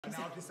And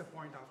I'll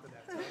disappoint after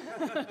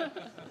that.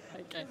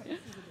 Okay.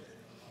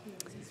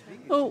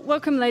 Well,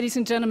 welcome, ladies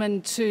and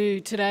gentlemen,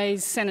 to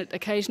today's Senate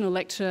Occasional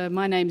Lecture.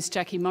 My name is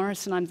Jackie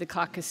Morris and I'm the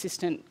Clerk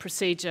Assistant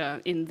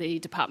Procedure in the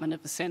Department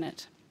of the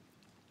Senate.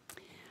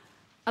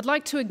 I'd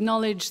like to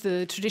acknowledge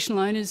the traditional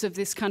owners of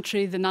this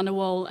country, the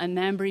Ngunnawal and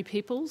Ngambri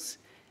peoples,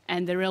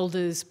 and their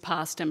elders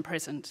past and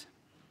present.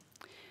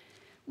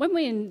 When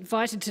we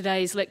invited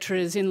today's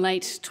lecturers in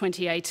late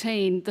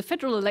 2018, the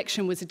federal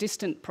election was a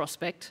distant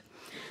prospect,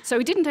 so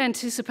we didn't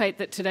anticipate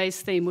that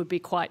today's theme would be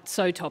quite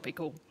so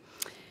topical.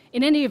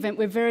 In any event,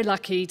 we're very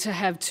lucky to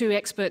have two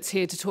experts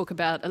here to talk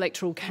about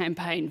electoral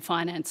campaign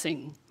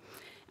financing.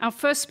 Our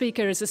first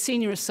speaker is a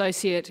senior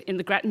associate in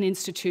the Grattan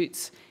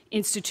Institute's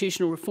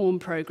Institutional Reform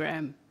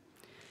Program.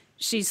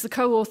 She's the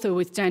co-author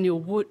with Danielle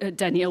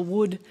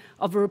Wood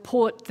of a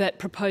report that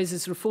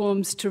proposes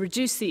reforms to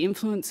reduce the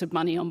influence of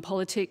money on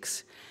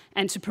politics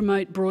and to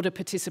promote broader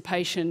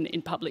participation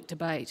in public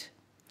debate.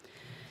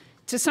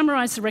 To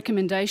summarise the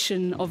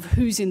recommendation of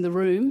who's in the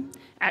room,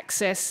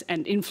 access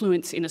and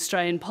influence in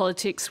Australian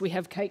politics, we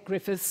have Kate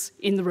Griffiths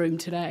in the room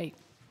today.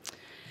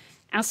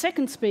 Our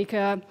second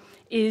speaker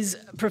is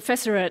a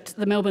professor at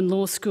the Melbourne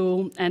Law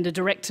School and a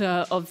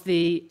director of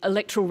the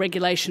Electoral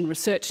Regulation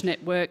Research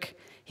Network.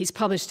 He's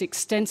published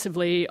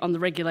extensively on the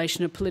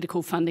regulation of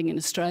political funding in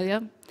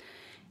Australia,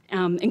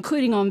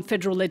 including on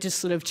federal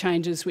legislative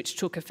changes which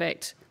took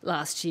effect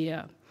last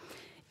year.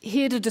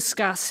 Here to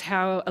discuss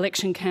how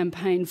election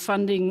campaign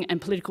funding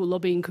and political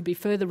lobbying could be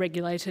further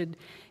regulated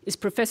is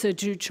Professor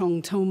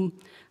Joo-Cheong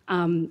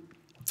Tham.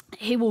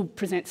 He will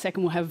present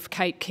second. We'll have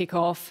Kate kick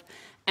off,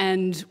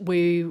 and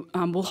we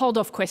will hold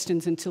off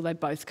questions until they've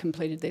both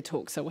completed their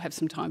talk, so we'll have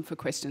some time for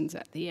questions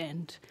at the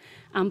end.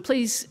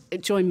 Please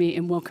join me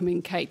in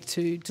welcoming Kate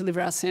to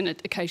deliver our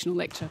Senate Occasional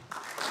Lecture.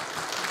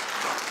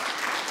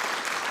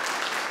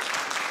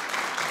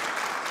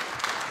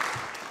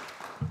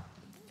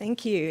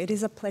 Thank you. It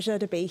is a pleasure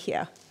to be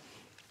here.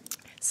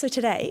 So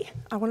today,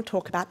 I want to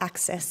talk about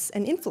access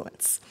and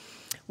influence,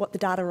 what the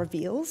data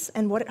reveals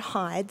and what it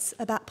hides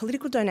about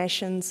political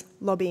donations,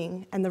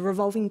 lobbying, and the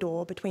revolving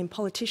door between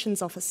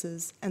politicians'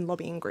 offices and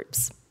lobbying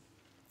groups.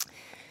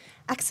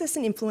 Access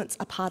and influence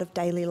are part of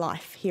daily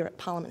life here at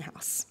Parliament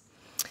House.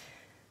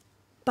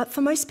 But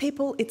for most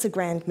people, it's a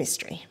grand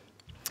mystery.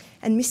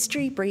 And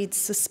mystery breeds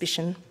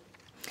suspicion,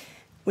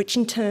 which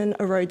in turn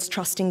erodes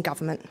trust in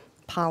government,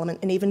 Parliament,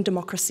 and even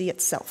democracy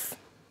itself.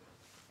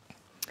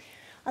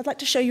 I'd like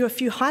to show you a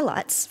few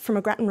highlights from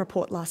a Grattan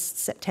report last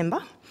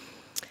September.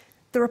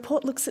 The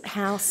report looks at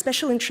how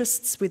special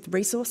interests with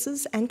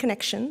resources and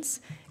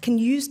connections can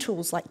use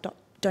tools like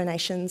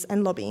donations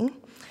and lobbying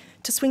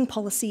to swing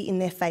policy in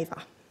their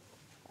favour.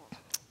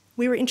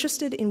 We were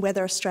interested in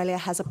whether Australia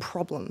has a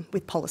problem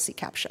with policy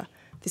capture.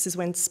 This is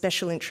when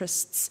special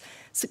interests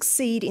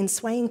succeed in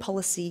swaying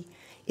policy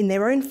in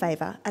their own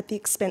favour at the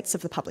expense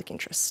of the public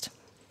interest.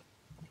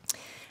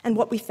 And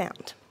what we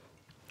found.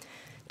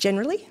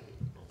 Generally,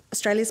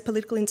 Australia's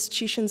political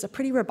institutions are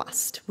pretty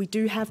robust. We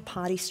do have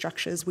party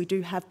structures, we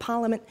do have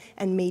Parliament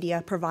and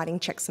media providing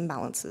checks and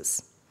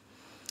balances.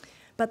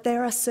 But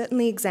there are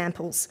certainly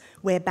examples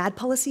where bad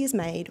policy is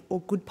made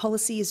or good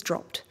policy is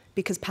dropped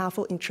because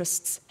powerful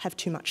interests have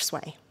too much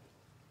sway.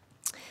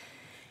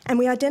 And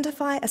we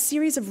identify a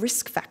series of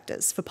risk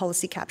factors for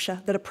policy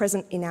capture that are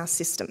present in our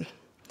system.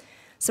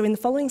 So in the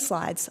following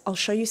slides, I'll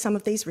show you some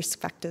of these risk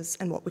factors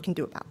and what we can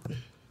do about them.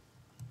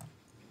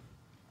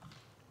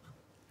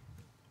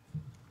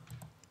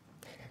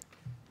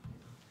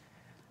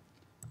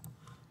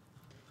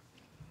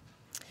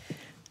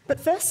 But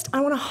first,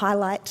 I want to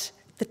highlight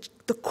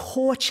the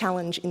core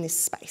challenge in this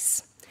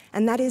space,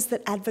 and that is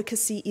that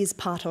advocacy is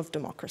part of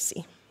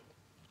democracy.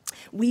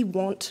 We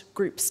want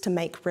groups to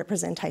make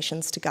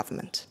representations to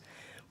government.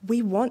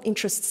 We want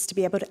interests to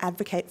be able to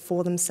advocate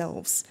for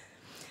themselves.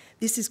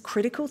 This is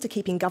critical to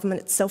keeping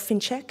government itself in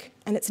check,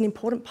 and it's an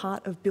important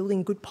part of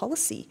building good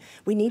policy.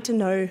 We need to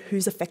know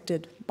who's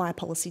affected by a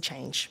policy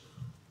change.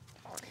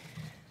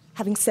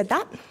 Having said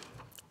that,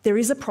 there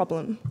is a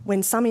problem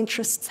when some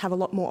interests have a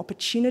lot more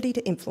opportunity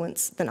to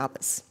influence than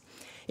others.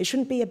 It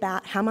shouldn't be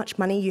about how much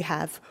money you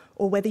have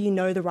or whether you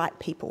know the right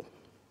people.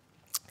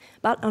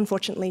 But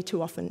unfortunately,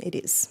 too often it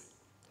is.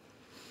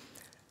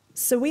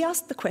 So we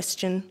asked the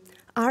question,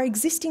 are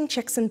existing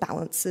checks and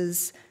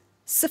balances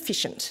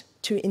sufficient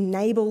to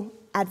enable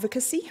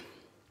advocacy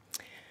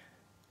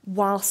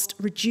whilst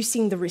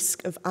reducing the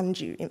risk of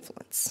undue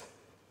influence?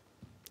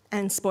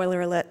 And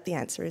spoiler alert, the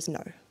answer is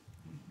no.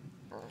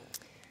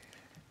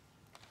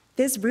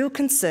 There's real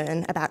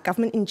concern about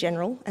government in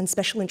general and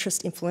special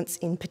interest influence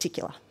in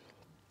particular.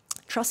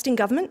 Trust in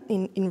government,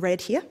 in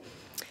red here,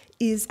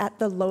 is at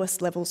the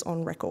lowest levels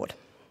on record.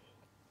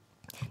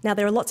 Now,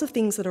 there are lots of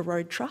things that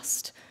erode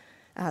trust,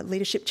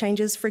 leadership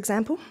changes, for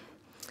example.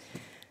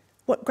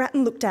 What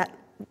Grattan looked at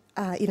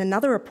in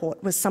another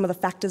report was some of the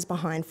factors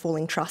behind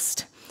falling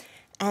trust,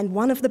 and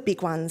one of the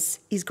big ones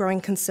is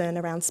growing concern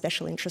around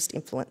special interest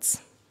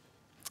influence,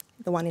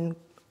 the one in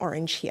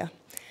orange here.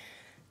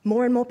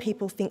 More and more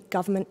people think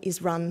government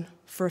is run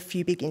for a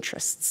few big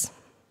interests.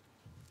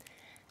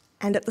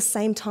 and at the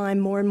same time,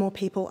 more and more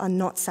people are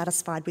not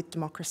satisfied with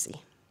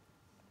democracy.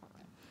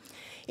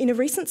 In a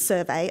recent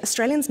survey,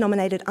 Australians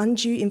nominated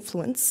undue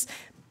influence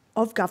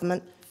of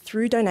government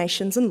through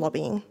donations and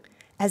lobbying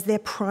as their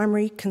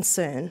primary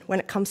concern when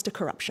it comes to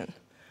corruption,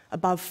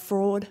 above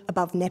fraud,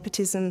 above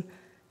nepotism,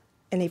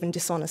 and even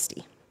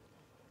dishonesty.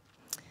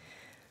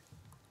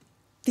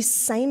 This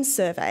same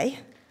survey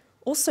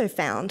also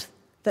found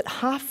that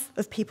half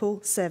of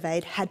people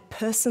surveyed had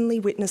personally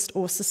witnessed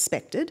or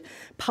suspected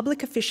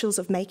public officials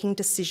of making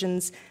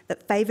decisions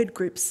that favoured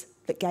groups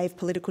that gave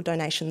political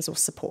donations or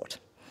support.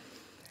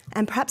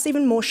 And perhaps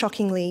even more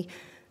shockingly,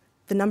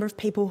 the number of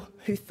people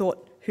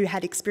who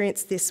had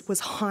experienced this was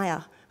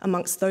higher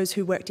amongst those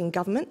who worked in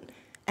government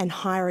and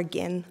higher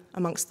again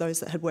amongst those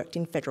that had worked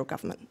in federal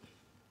government.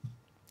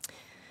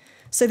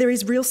 So there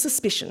is real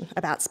suspicion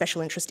about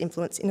special interest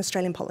influence in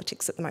Australian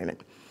politics at the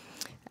moment.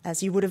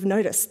 As you would have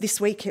noticed,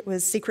 this week it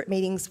was secret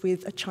meetings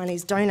with a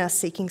Chinese donor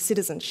seeking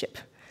citizenship.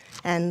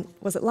 And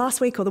was it last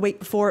week or the week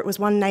before, it was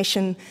one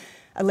nation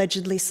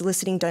allegedly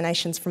soliciting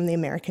donations from the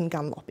American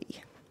gun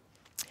lobby.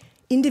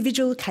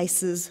 Individual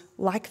cases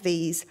like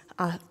these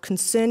are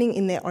concerning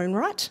in their own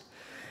right,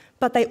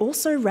 but they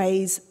also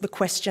raise the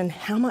question,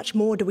 how much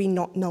more do we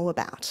not know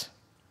about?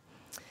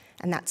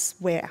 And that's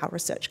where our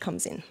research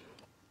comes in.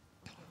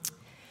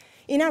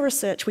 In our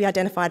research, we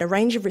identified a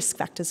range of risk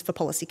factors for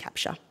policy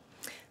capture.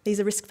 These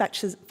are risk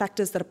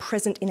factors that are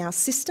present in our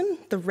system.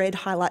 The red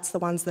highlights the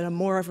ones that are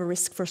more of a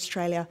risk for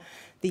Australia,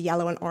 the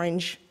yellow and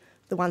orange,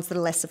 the ones that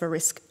are less of a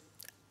risk.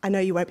 I know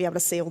you won't be able to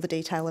see all the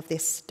detail of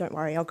this. Don't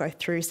worry, I'll go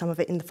through some of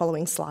it in the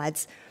following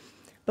slides.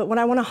 But what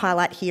I want to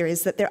highlight here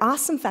is that there are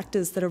some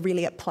factors that are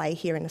really at play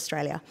here in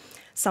Australia.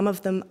 Some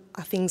of them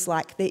are things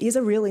like there is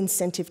a real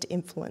incentive to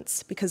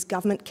influence because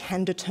government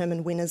can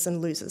determine winners and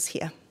losers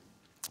here.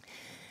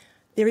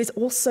 There is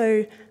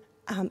also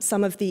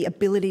some of the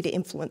ability to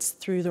influence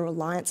through the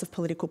reliance of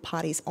political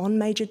parties on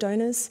major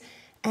donors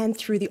and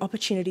through the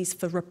opportunities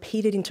for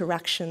repeated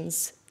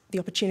interactions, the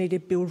opportunity to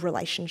build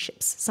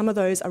relationships. Some of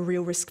those are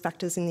real risk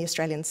factors in the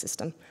Australian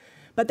system.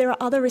 But there are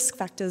other risk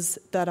factors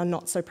that are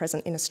not so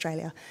present in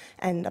Australia,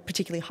 and I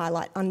particularly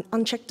highlight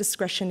unchecked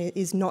discretion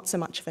is not so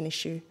much of an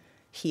issue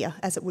here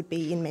as it would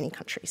be in many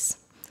countries.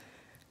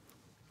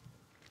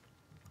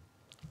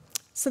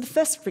 So the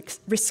first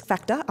risk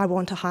factor I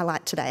want to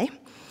highlight today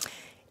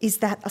is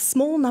that a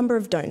small number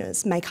of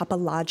donors make up a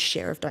large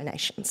share of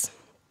donations.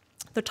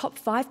 The top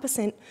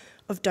 5%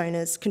 of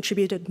donors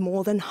contributed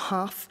more than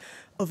half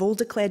of all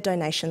declared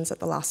donations at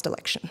the last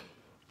election.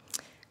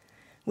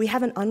 We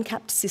have an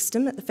uncapped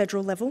system at the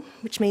federal level,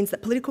 which means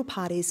that political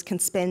parties can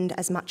spend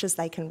as much as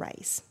they can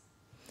raise.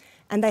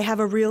 And they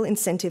have a real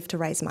incentive to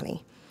raise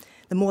money.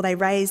 The more they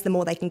raise, the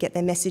more they can get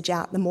their message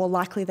out, the more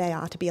likely they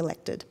are to be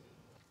elected.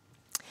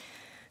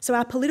 So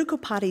our political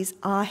parties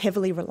are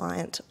heavily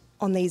reliant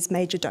on these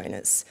major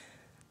donors,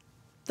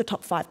 the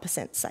top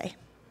 5% say.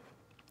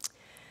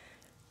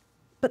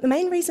 But the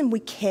main reason we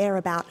care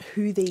about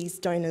who these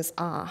donors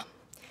are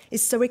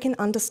is so we can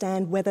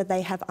understand whether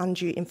they have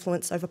undue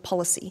influence over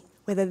policy,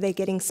 whether they're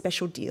getting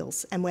special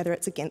deals, and whether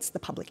it's against the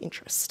public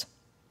interest.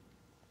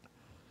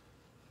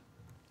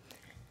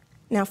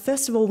 Now,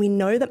 first of all, we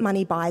know that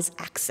money buys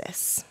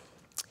access.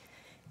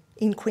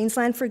 In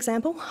Queensland, for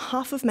example,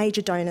 half of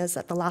major donors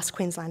at the last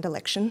Queensland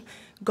election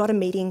got a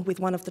meeting with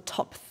one of the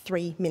top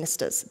 3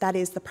 ministers, that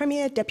is the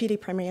Premier, Deputy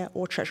Premier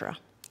or Treasurer,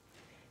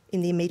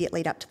 in the immediate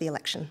lead up to the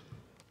election.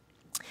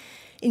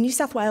 In New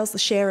South Wales, the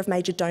share of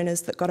major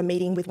donors that got a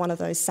meeting with one of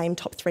those same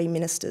top 3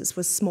 ministers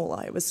was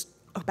smaller. It was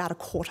about a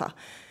quarter.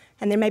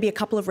 And there may be a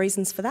couple of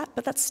reasons for that,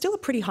 but that's still a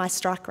pretty high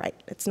strike rate.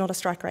 It's not a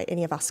strike rate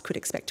any of us could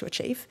expect to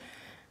achieve.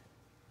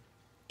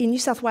 In New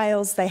South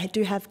Wales, they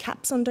do have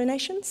caps on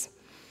donations.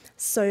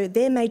 So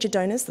their major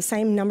donors, the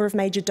same number of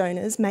major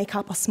donors, make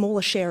up a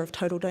smaller share of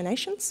total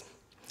donations.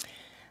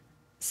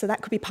 So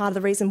that could be part of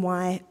the reason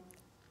why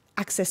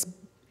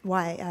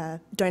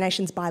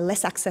donations buy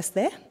less access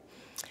there.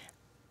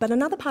 But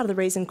another part of the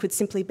reason could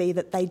simply be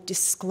that they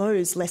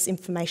disclose less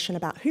information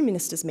about who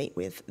ministers meet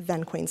with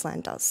than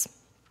Queensland does.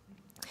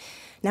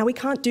 Now, we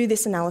can't do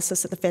this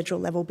analysis at the federal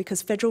level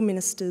because federal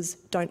ministers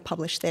don't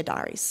publish their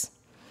diaries.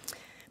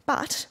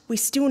 But we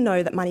still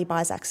know that money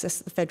buys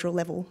access at the federal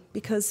level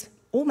because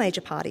all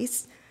major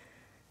parties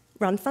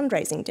run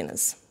fundraising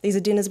dinners. These are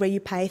dinners where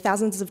you pay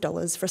thousands of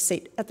dollars for a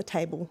seat at the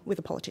table with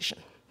a politician.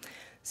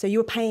 So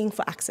you're paying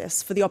for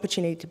access, for the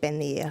opportunity to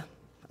bend the ear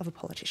of a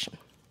politician.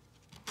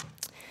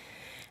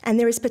 And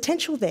there is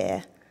potential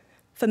there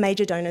for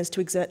major donors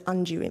to exert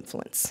undue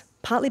influence,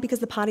 partly because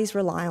the parties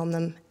rely on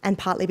them and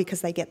partly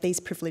because they get these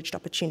privileged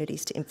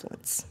opportunities to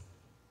influence.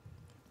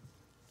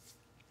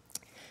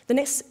 The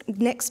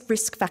next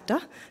risk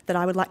factor that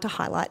I would like to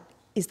highlight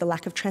is the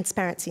lack of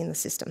transparency in the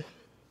system.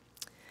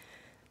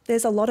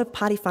 There's a lot of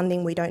party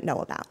funding we don't know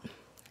about,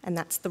 and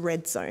that's the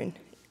red zone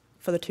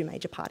for the 2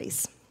 major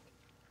parties.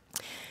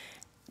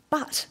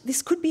 But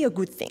this could be a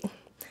good thing.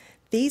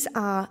 These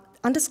are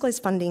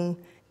undisclosed funding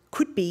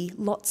could be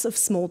lots of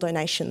small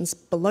donations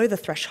below the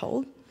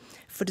threshold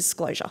for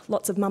disclosure.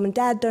 Lots of mum and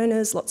dad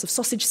donors, lots of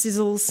sausage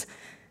sizzles,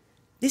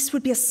 This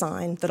would be a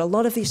sign that a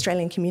lot of the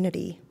Australian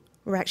community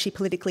were actually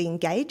politically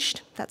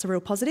engaged, that's a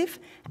real positive,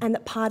 and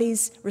that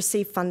parties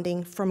receive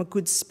funding from a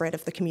good spread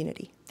of the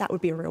community. That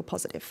would be a real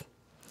positive.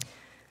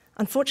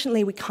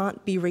 Unfortunately, we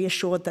can't be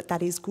reassured that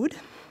that is good,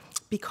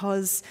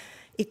 because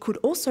it could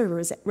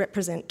also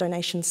represent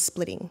donation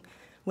splitting,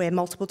 where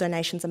multiple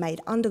donations are made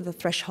under the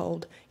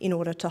threshold in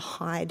order to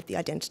hide the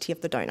identity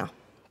of the donor.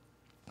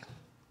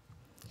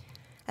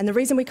 And the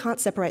reason we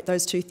can't separate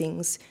those two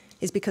things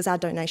is because our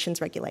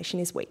donations regulation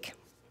is weak.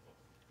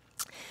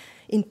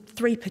 In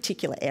 3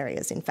 particular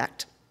areas, in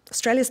fact.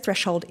 Australia's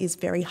threshold is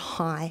very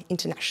high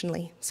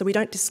internationally, so we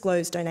don't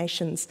disclose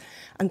donations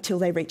until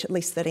they reach at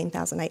least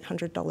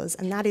 $13,800,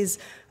 and that is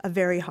a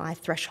very high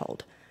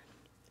threshold.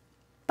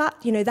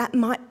 But, that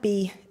might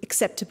be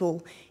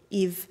acceptable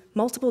if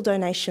multiple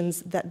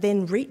donations that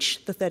then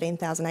reach the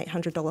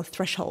 $13,800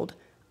 threshold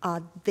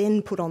are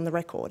then put on the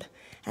record,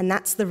 and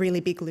that's the really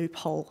big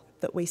loophole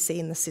that we see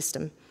in the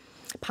system.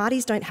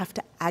 Parties don't have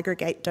to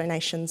aggregate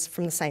donations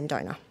from the same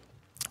donor,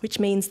 which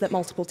means that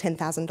multiple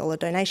 $10,000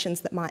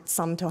 donations that might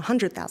sum to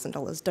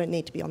 $100,000 don't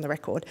need to be on the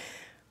record,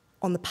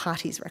 on the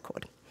party's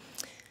record.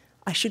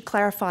 I should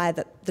clarify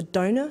that the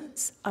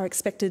donors are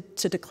expected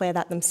to declare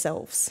that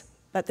themselves,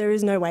 but there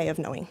is no way of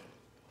knowing.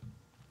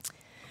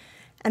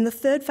 And the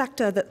third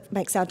factor that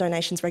makes our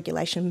donations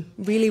regulation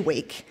really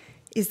weak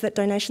is that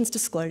donations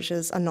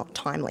disclosures are not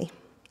timely.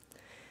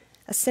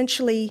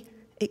 Essentially,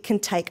 it can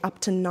take up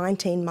to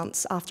 19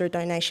 months after a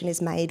donation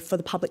is made for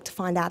the public to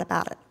find out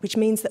about it, which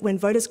means that when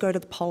voters go to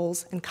the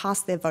polls and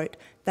cast their vote,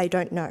 they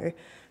don't know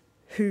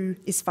who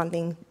is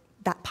funding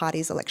that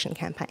party's election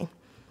campaign.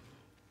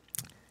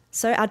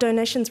 So our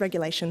donations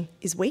regulation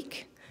is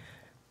weak,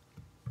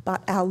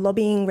 but our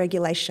lobbying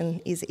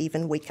regulation is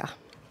even weaker.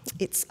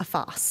 It's a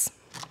farce.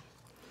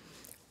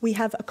 We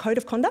have a code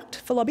of conduct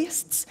for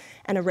lobbyists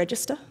and a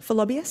register for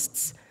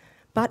lobbyists,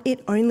 but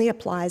it only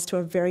applies to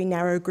a very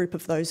narrow group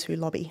of those who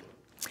lobby.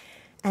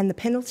 And the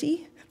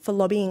penalty for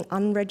lobbying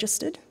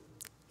unregistered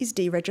is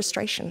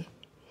deregistration.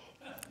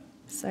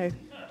 So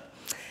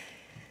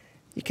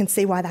you can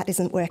see why that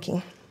isn't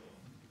working.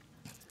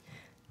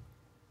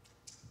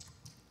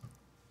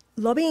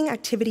 Lobbying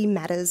activity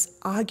matters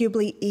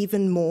arguably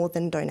even more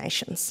than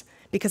donations,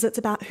 because it's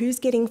about who's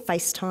getting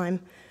face time,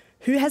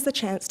 who has the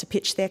chance to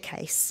pitch their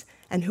case,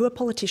 and who are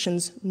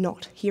politicians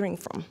not hearing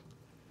from.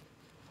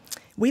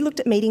 We looked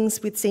at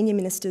meetings with senior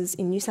ministers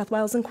in New South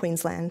Wales and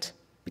Queensland,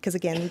 because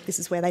again, this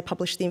is where they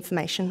publish the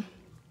information.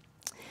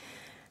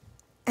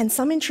 And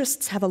some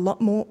interests have a lot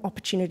more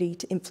opportunity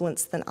to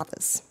influence than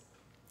others.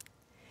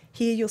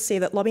 Here you'll see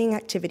that lobbying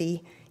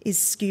activity is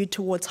skewed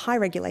towards high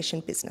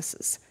regulation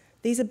businesses.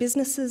 These are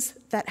businesses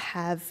that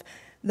have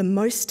the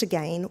most to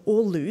gain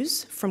or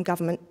lose from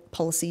government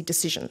policy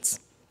decisions.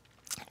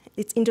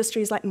 It's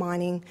industries like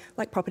mining,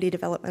 like property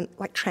development,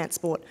 like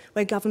transport,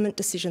 where government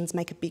decisions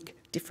make a big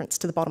difference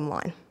to the bottom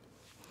line.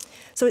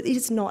 So it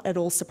is not at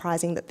all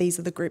surprising that these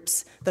are the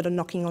groups that are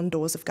knocking on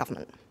doors of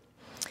government.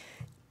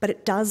 But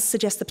it does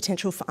suggest the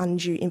potential for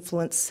undue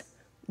influence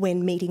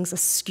when meetings are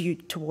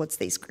skewed towards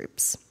these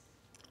groups.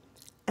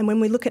 And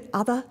when we look at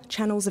other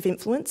channels of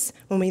influence,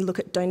 when we look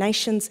at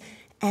donations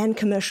and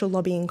commercial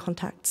lobbying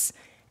contacts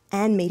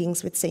and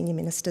meetings with senior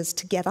ministers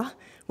together,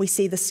 we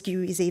see the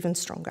skew is even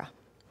stronger.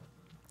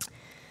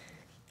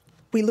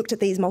 We looked at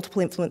these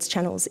multiple influence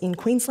channels in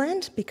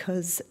Queensland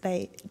because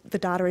the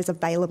data is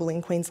available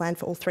in Queensland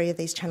for all 3 of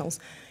these channels.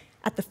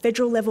 At the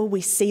federal level,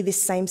 we see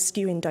this same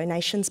skew in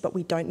donations, but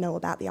we don't know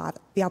about the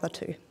other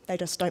 2. They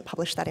just don't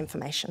publish that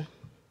information.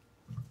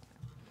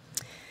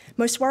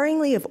 Most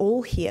worryingly of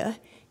all here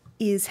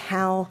is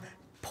how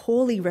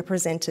poorly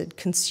represented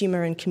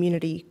consumer and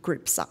community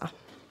groups are.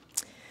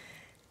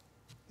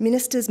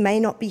 Ministers may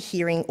not be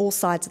hearing all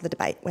sides of the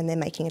debate when they're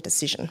making a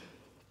decision.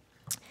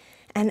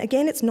 And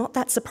again, it's not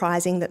that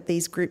surprising that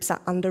these groups are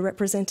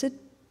underrepresented,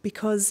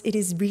 because it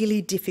is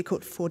really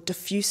difficult for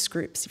diffuse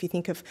groups. If you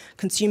think of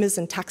consumers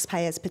and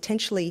taxpayers,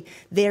 potentially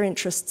their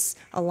interests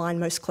align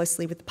most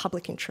closely with the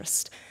public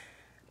interest.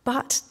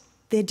 But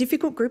they're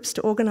difficult groups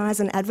to organise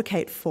and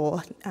advocate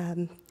for.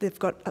 They've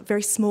got a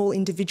very small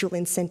individual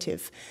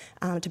incentive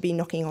to be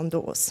knocking on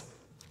doors.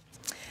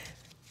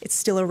 It's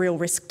still a real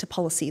risk to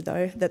policy,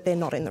 though, that they're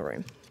not in the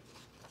room.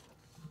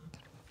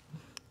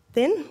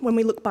 Then, when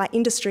we look by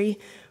industry,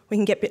 we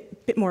can get a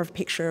bit more of a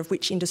picture of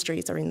which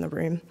industries are in the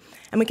room.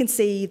 And we can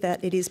see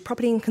that it is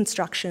property and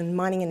construction,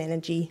 mining and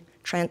energy,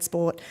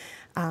 transport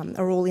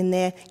are all in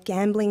there.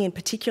 Gambling in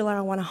particular, I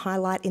want to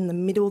highlight in the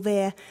middle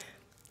there,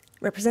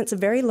 represents a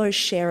very low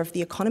share of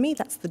the economy,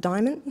 that's the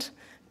diamond,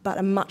 but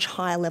a much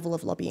higher level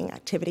of lobbying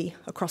activity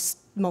across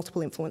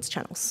multiple influence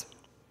channels.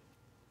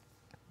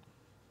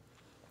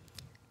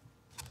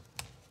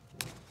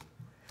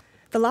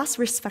 The last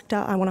risk factor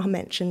I want to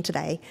mention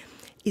today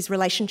is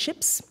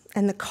relationships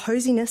and the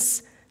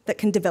coziness that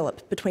can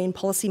develop between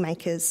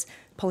policymakers,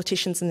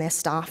 politicians and their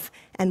staff,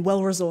 and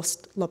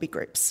well-resourced lobby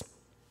groups.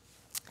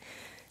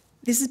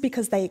 This is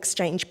because they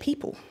exchange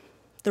people,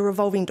 the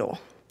revolving door.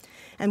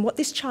 And what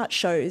this chart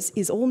shows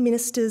is all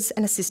ministers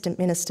and assistant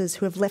ministers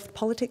who have left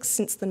politics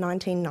since the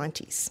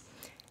 1990s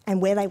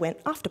and where they went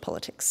after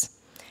politics.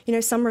 You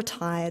know, some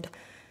retired,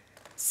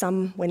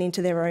 some went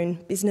into their own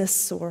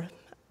business or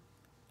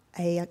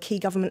a key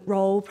government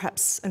role,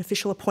 perhaps an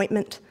official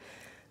appointment,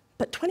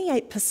 but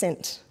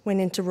 28%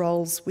 went into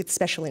roles with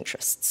special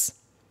interests.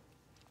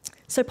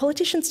 So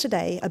politicians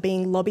today are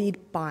being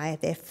lobbied by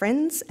their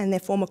friends and their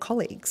former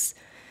colleagues,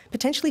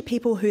 potentially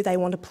people who they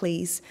want to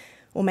please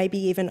or maybe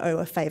even owe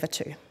a favour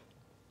to.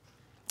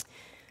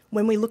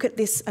 When we look at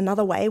this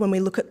another way, when we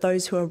look at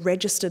those who are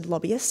registered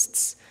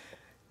lobbyists,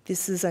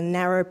 this is a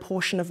narrow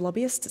portion of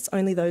lobbyists. It's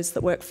only those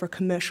that work for a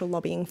commercial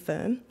lobbying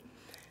firm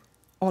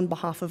on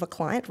behalf of a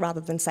client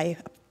rather than, say,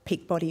 a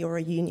peak body or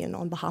a union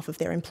on behalf of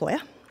their employer.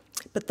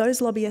 But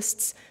those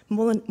lobbyists,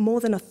 more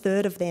than a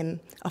third of them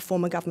are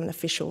former government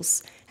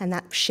officials, and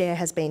that share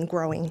has been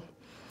growing.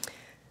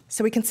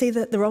 So we can see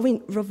that the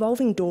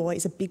revolving door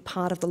is a big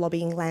part of the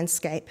lobbying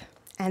landscape,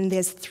 and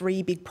there's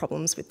three big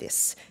problems with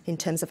this in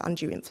terms of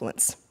undue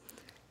influence.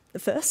 The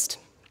first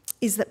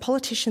is that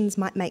politicians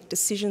might make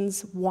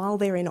decisions while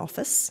they're in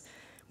office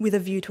with a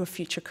view to a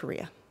future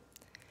career,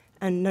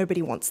 and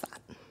nobody wants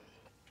that.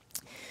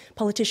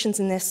 Politicians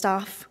and their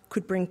staff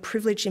could bring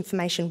privileged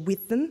information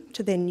with them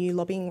to their new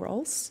lobbying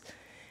roles,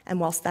 and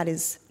whilst that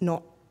is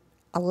not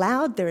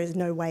allowed, there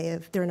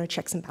are no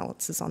checks and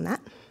balances on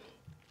that.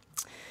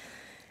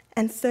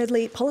 And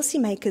thirdly,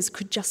 policymakers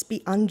could just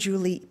be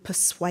unduly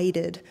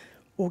persuaded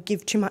or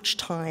give too much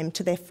time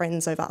to their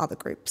friends over other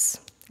groups.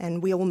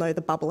 And we all know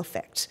the bubble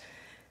effect.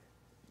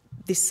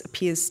 This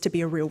appears to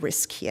be a real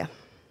risk here.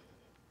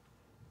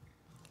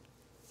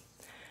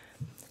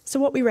 So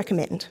what we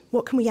recommend,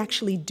 what can we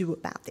actually do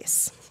about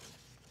this?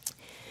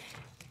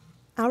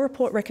 Our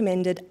report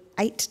recommended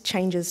 8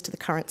 changes to the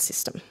current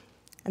system,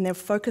 and they're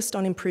focused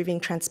on improving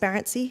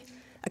transparency,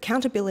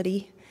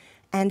 accountability,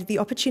 and the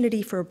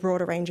opportunity for a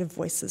broader range of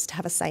voices to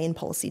have a say in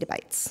policy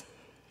debates.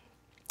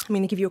 I'm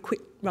going to give you a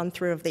quick run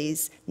through of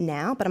these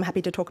now, but I'm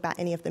happy to talk about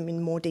any of them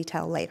in more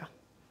detail later.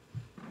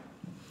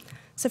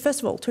 So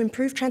first of all, to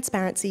improve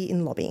transparency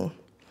in lobbying,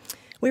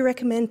 we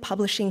recommend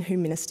publishing who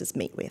ministers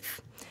meet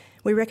with.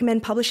 We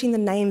recommend publishing the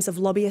names of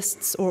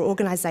lobbyists or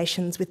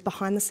organisations with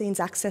behind-the-scenes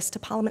access to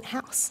Parliament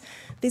House.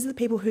 These are the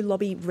people who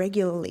lobby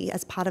regularly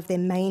as part of their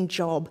main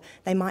job.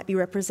 They might be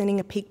representing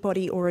a peak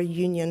body or a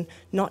union,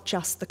 not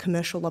just the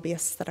commercial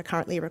lobbyists that are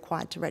currently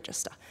required to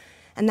register.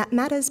 And that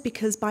matters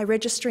because by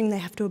registering they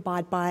have to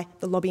abide by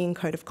the lobbying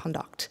code of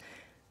conduct,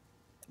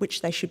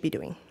 which they should be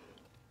doing.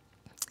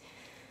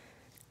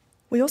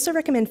 We also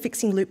recommend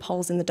fixing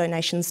loopholes in the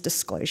donations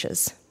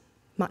disclosures.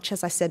 Much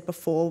as I said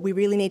before, we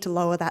really need to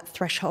lower that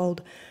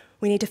threshold.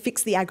 We need to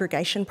fix the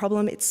aggregation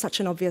problem. It's such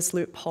an obvious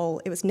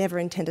loophole. It was never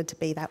intended to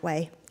be that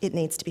way. It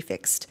needs to be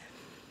fixed.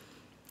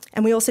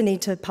 And we also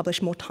need to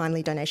publish more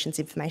timely donations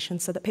information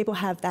so that people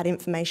have that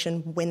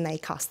information when they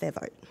cast their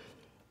vote.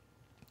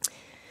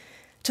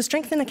 To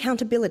strengthen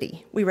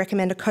accountability, we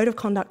recommend a code of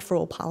conduct for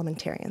all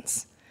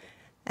parliamentarians.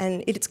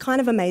 And it's kind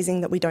of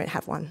amazing that we don't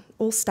have one.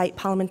 All state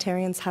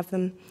parliamentarians have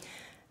them.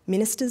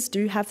 Ministers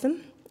do have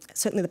them.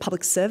 Certainly the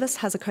public service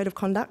has a code of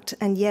conduct,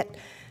 and yet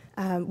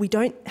we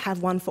don't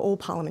have one for all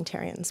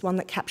parliamentarians, one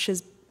that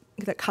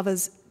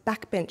covers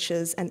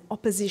backbenchers and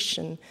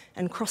opposition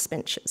and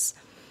crossbenchers.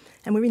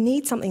 And we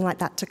need something like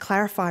that to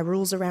clarify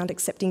rules around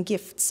accepting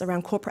gifts,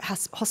 around corporate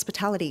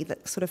hospitality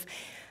that sort of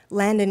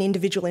land an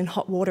individual in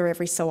hot water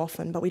every so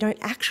often, but we don't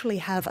actually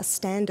have a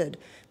standard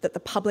that the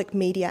public,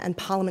 media and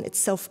Parliament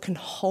itself can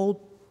hold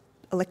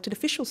elected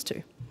officials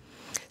to.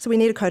 So we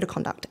need a code of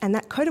conduct, and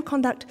that code of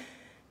conduct,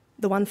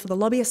 the one for the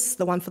lobbyists,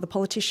 the one for the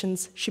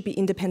politicians, should be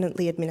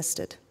independently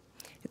administered.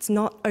 It's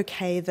not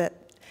okay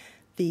that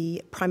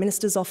the Prime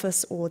Minister's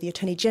office or the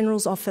Attorney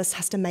General's office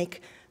has to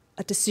make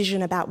a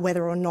decision about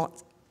whether or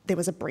not there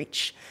was a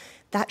breach.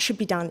 That should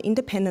be done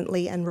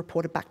independently and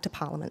reported back to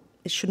Parliament.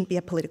 It shouldn't be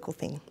a political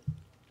thing.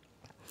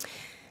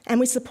 And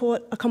we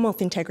support a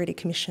Commonwealth Integrity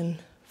Commission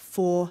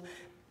for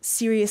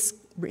serious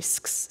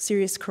risks,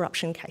 serious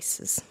corruption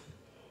cases.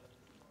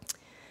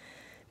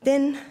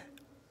 Then,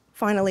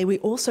 finally, we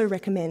also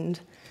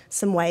recommend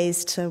some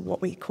ways to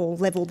what we call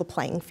level the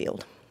playing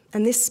field.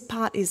 And this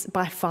part is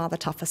by far the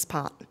toughest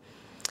part.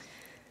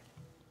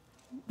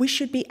 We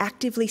should be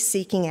actively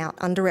seeking out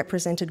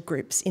underrepresented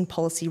groups in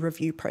policy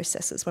review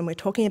processes when we're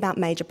talking about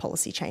major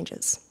policy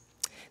changes.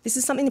 This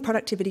is something the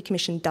Productivity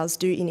Commission does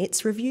do in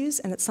its reviews,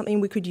 and it's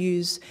something we could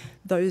use,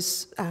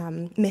 those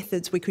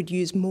methods we could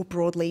use more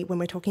broadly when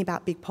we're talking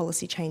about big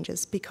policy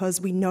changes,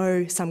 because we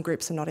know some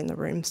groups are not in the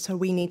room, so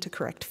we need to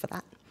correct for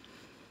that.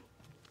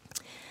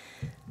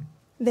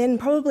 Then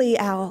probably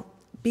our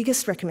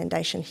biggest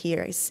recommendation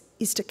here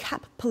is to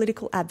cap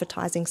political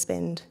advertising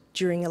spend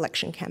during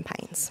election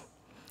campaigns.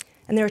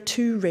 And there are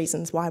 2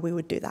 reasons why we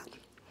would do that.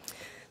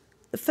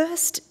 The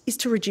first is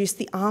to reduce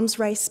the arms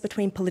race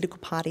between political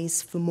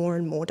parties for more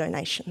and more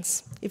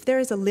donations. If there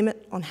is a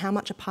limit on how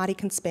much a party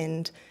can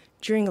spend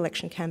during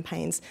election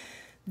campaigns,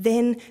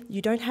 then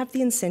you don't have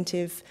the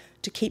incentive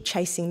to keep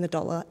chasing the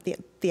dollar,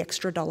 the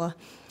extra dollar,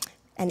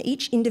 and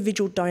each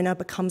individual donor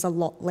becomes a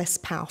lot less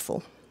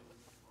powerful.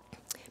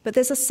 But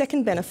there's a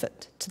second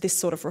benefit to this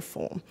sort of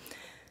reform.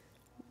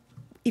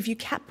 If you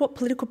cap what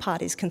political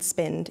parties can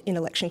spend in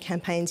election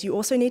campaigns, you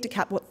also need to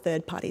cap what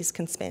third parties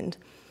can spend.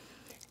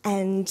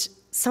 And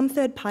some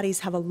third parties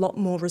have a lot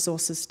more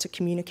resources to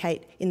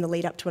communicate in the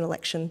lead up to an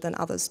election than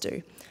others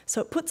do.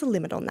 So it puts a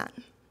limit on that.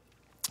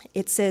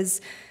 It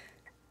says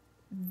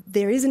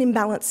there is an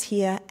imbalance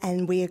here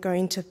and we are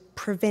going to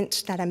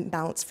prevent that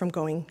imbalance from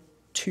going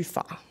too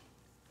far.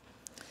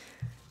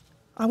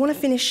 I want to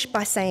finish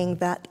by saying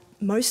that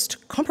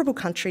most comparable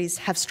countries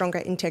have stronger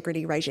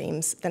integrity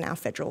regimes than our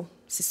federal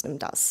system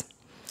does.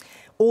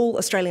 All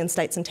Australian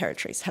states and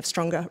territories have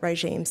stronger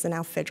regimes than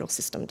our federal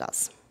system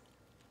does.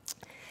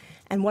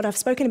 And what I've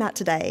spoken about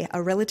today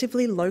are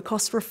relatively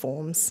low-cost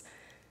reforms.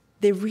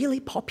 They're really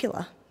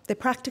popular, they're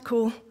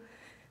practical,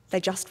 they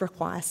just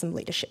require some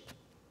leadership.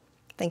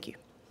 Thank you.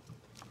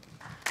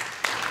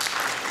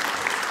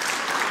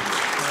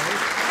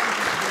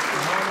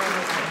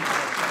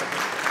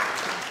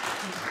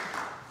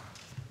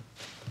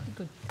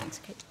 Good, thanks,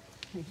 Kate.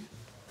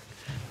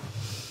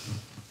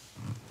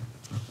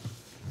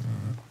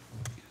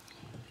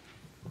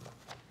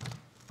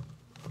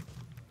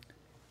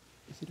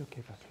 Is it okay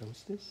if I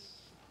close this?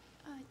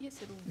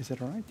 Yes, it'll. Is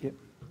that all right? Yep.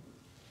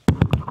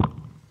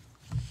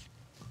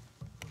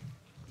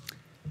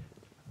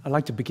 I'd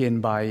like to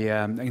begin by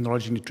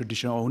acknowledging the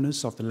traditional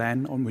owners of the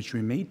land on which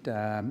we meet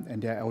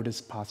and their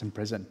elders past and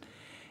present.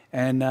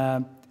 And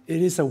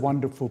it is a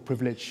wonderful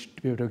privilege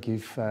to be able to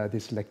give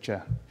this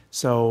lecture.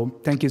 So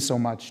thank you so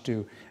much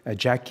to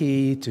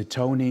Jackie, to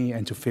Tony,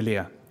 and to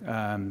Philia.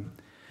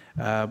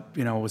 I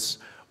was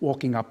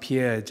walking up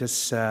here,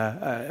 just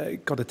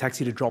got a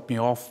taxi to drop me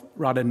off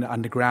rather than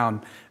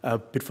underground a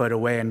bit further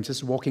away, and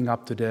just walking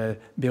up to the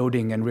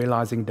building and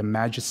realizing the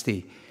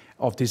majesty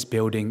of this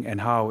building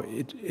and how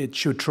it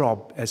should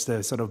throb as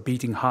the sort of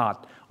beating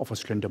heart of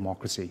Australian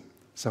democracy.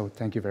 So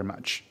thank you very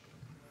much.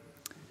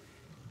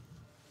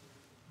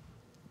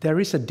 There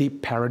is a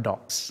deep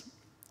paradox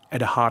at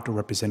the heart of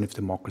representative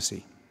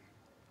democracy.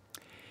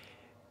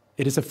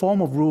 It is a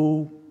form of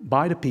rule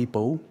by the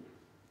people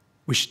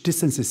which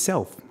distances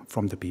itself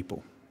from the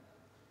people.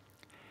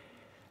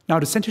 Now,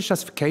 the central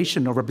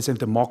justification of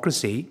representative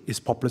democracy is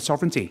popular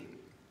sovereignty.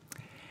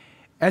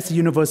 As the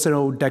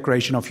Universal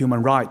Declaration of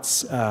Human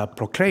Rights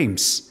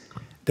proclaims,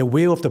 the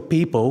will of the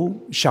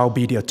people shall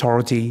be the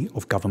authority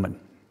of government.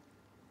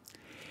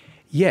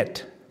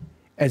 Yet,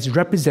 as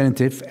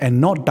representative and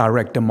not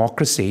direct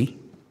democracy,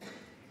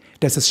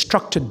 there's a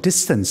structured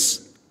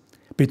distance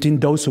between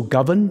those who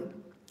govern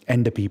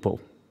and the people.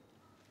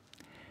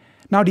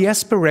 Now, the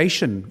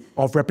aspiration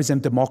of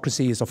representative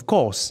democracy is, of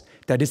course,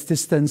 that this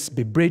distance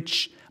be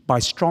bridged by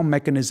strong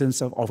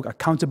mechanisms of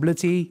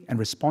accountability and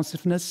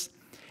responsiveness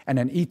and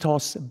an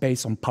ethos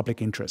based on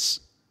public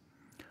interest,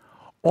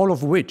 all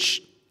of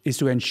which is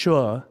to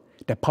ensure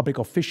that public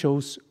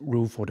officials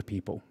rule for the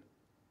people.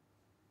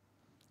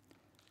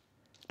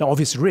 The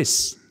obvious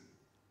risk,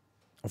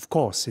 of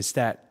course, is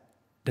that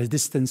the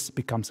distance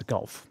becomes a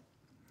gulf,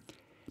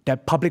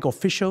 that public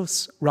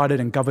officials, rather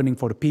than governing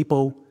for the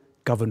people,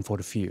 govern for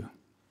the few,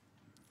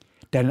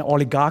 that an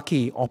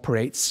oligarchy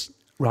operates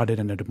rather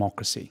than a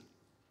democracy.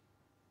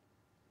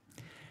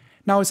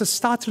 Now, it's a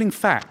startling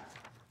fact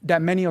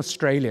that many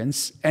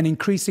Australians, and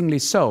increasingly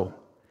so,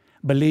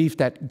 believe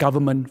that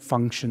government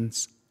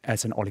functions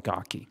as an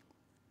oligarchy.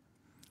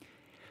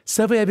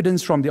 Survey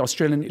evidence from the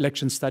Australian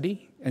election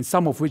study, and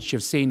some of which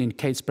you've seen in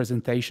Kate's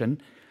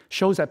presentation,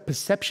 shows that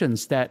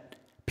perceptions that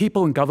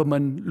people in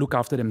government look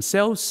after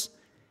themselves,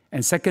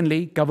 and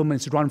secondly,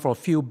 governments run for a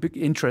few big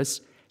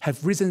interests,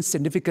 have risen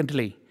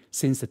significantly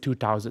since the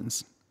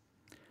 2000s.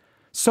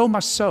 So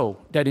much so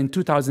that in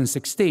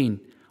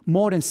 2016,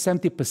 more than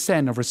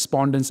 70% of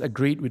respondents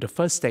agreed with the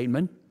first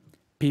statement,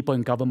 people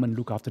in government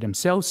look after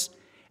themselves,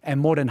 and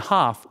more than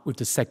half with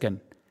the second,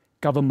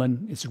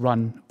 government is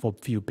run for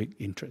few big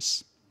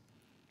interests.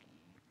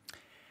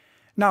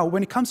 Now,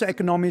 when it comes to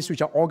economies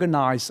which are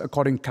organized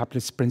according to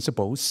capitalist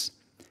principles,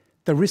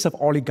 the risk of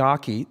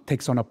oligarchy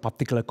takes on a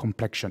particular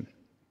complexion.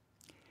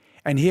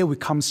 And here we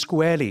come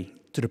squarely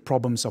to the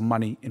problems of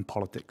money in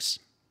politics.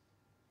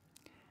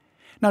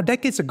 Now,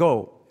 decades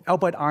ago,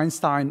 Albert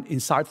Einstein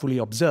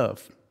insightfully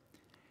observed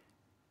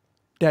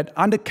that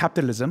under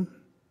capitalism,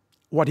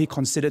 what he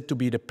considered to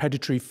be the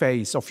predatory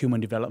phase of human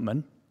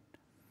development,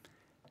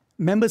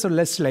 members of the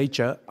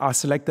legislature are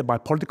selected by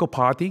political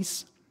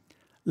parties,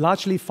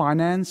 largely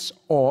financed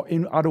or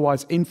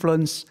otherwise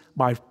influenced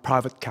by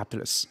private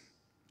capitalists,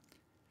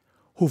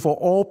 who for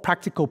all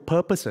practical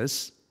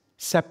purposes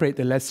separate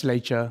the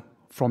legislature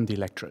from the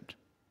electorate.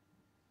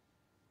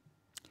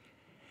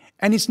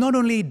 And it's not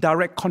only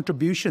direct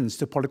contributions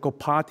to political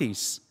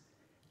parties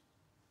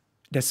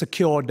that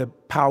secure the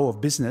power of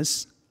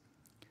business,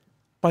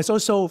 but it's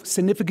also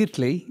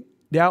significantly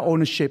their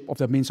ownership of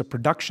the means of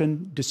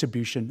production,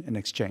 distribution, and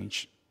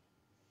exchange.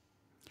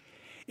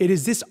 It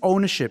is this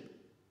ownership,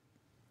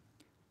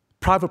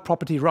 private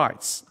property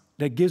rights,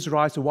 that gives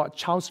rise to what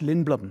Charles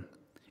Lindblom,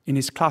 in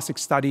his classic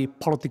study,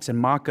 Politics and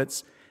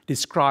Markets,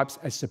 describes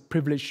as a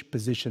privileged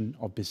position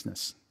of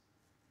business.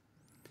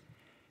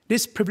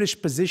 This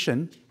privileged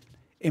position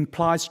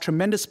implies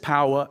tremendous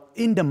power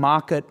in the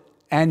market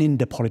and in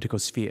the political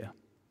sphere.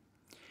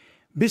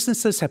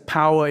 Businesses have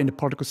power in the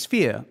political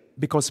sphere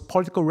because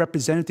political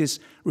representatives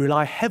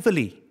rely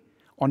heavily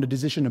on the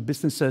decision of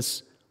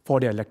businesses for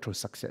their electoral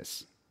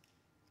success.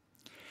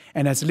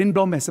 And as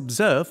Lindblom has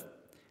observed,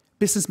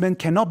 businessmen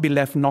cannot be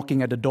left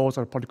knocking at the doors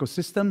of political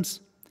systems.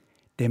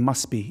 They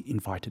must be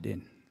invited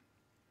in.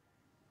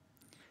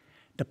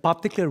 The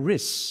particular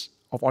risk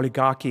of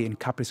oligarchy in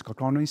capitalist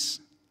economies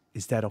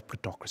is that of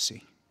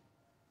plutocracy.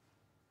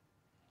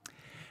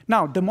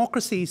 Now,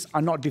 democracies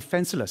are not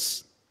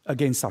defenseless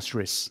against such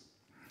risks.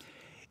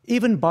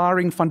 Even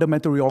barring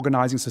fundamental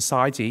reorganizing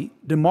society,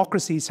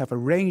 democracies have a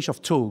range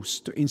of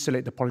tools to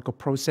insulate the political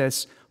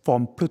process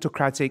from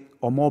plutocratic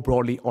or more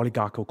broadly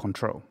oligarchical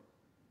control.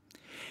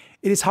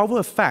 It is, however,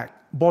 a fact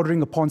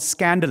bordering upon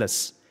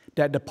scandalous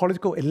that the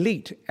political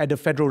elite at the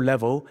federal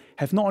level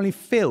have not only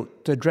failed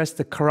to address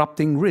the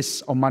corrupting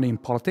risks of money in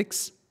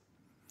politics,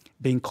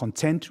 being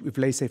content with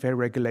laissez-faire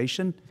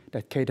regulation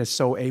that Kate has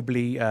so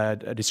ably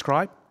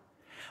described,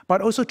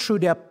 but also through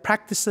their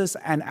practices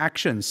and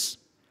actions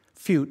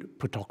fueled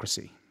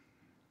plutocracy.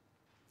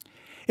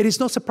 It is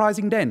not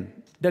surprising then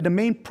that the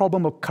main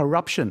problem of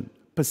corruption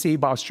perceived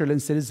by Australian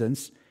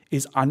citizens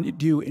is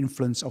undue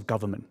influence of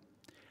government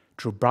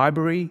through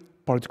bribery,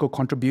 political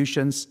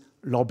contributions,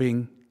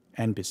 lobbying,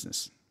 and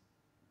business.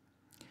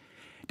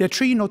 There are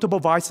three notable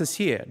vices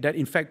here that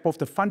infect both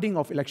the funding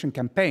of election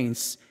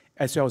campaigns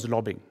as well as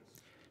lobbying: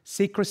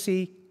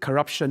 secrecy,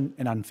 corruption,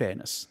 and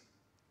unfairness.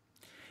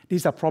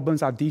 These are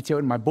problems I've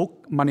detailed in my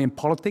book, Money in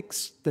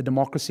Politics, The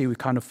Democracy We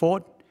Can't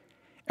Afford,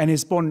 and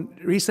it's been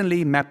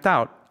recently mapped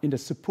out in the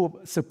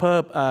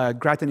superb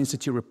Grattan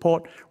Institute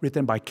report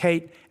written by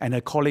Kate and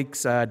her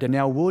colleagues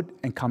Danielle Wood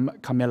and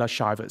Camilla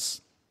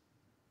Shivers.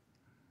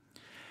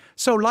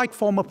 So like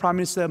former Prime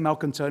Minister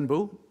Malcolm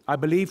Turnbull, I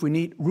believe we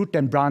need root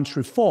and branch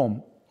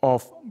reform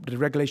of the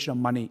regulation of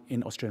money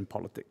in Australian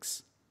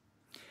politics.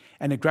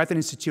 And the Grattan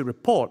Institute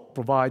report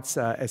provides,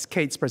 as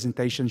Kate's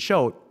presentation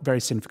showed, very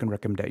significant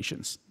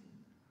recommendations.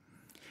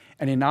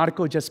 And in an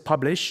article just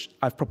published,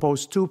 I've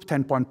proposed two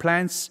 10-point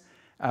plans,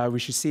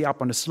 which you see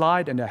up on the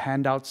slide, and the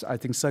handouts, I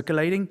think,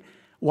 circulating.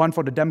 One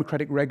for the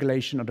democratic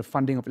regulation of the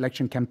funding of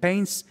election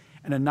campaigns,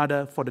 and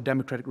another for the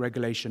democratic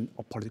regulation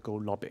of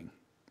political lobbying.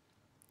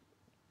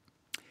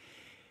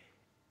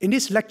 In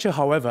this lecture,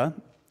 however,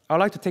 I'd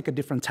like to take a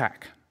different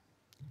tack.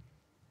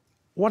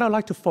 What I'd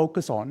like to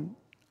focus on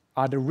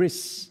are the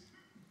risks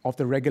of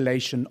the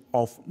regulation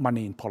of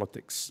money in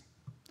politics,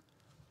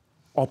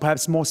 or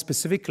perhaps more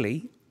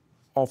specifically,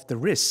 of the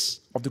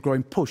risks of the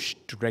growing push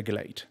to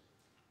regulate.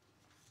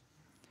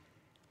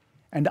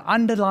 And the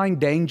underlying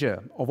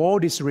danger of all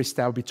these risks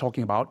that I'll be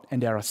talking about,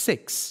 and there are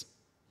 6,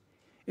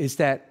 is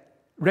that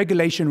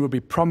regulation will be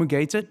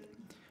promulgated,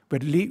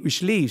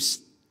 which leaves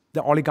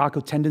the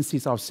oligarchical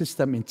tendencies of our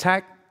system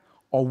intact,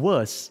 or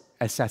worse,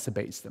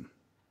 exacerbates them.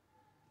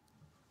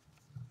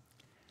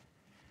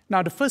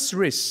 Now, the first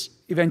risk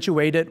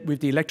eventuated with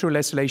the Electoral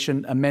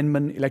Legislation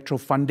Amendment, Electoral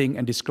Funding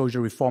and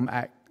Disclosure Reform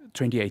Act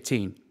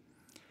 2018.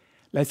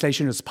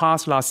 Legislation was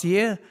passed last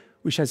year,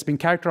 which has been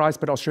characterized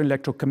by the Australian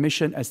Electoral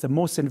Commission as the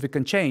most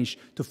significant change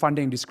to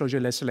funding and disclosure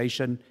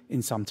legislation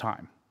in some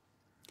time.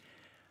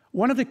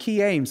 One of the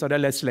key aims of that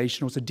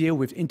legislation was to deal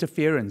with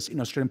interference in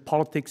Australian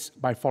politics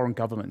by foreign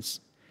governments,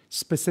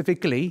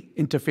 specifically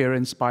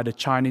interference by the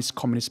Chinese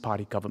Communist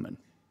Party government.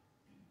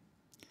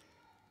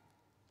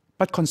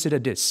 But consider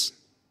this.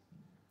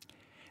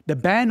 The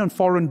ban on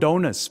foreign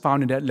donors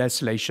found in that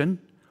legislation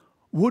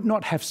would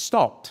not have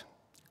stopped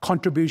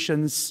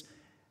contributions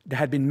that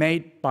had been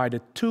made by the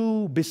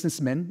 2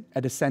 businessmen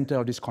at the center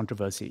of this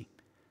controversy,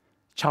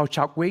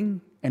 Joo-Cheong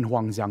and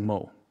Huang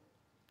Xiangmo.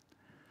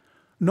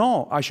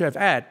 Nor, I should have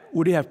added,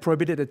 would it have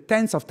prohibited the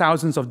tens of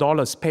thousands of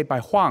dollars paid by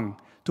Huang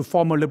to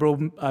former Liberal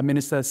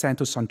Minister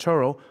Santos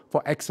Santoro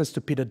for access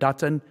to Peter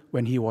Dutton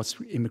when he was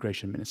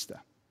Immigration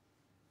Minister.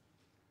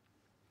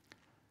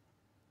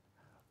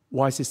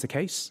 Why is this the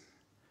case?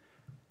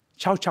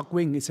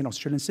 Joo-Cheong is an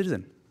Australian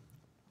citizen,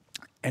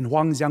 and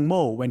Huang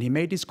Xiangmo, when he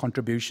made his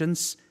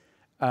contributions,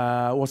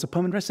 was a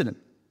permanent resident.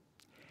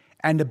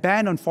 And the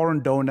ban on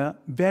foreign donor,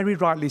 very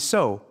rightly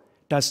so,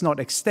 does not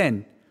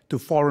extend to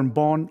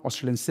foreign-born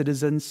Australian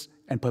citizens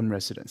and permanent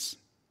residents.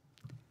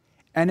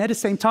 And at the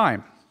same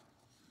time,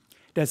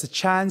 there's a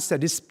chance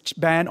that this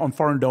ban on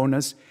foreign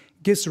donors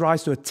gives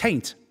rise to a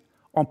taint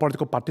on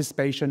political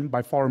participation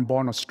by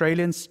foreign-born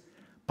Australians,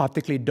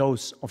 particularly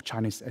those of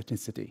Chinese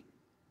ethnicity.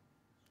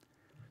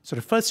 So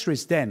the first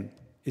risk then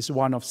is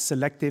one of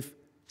selective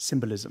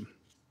symbolism.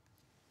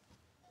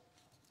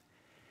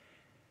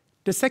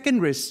 The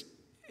second risk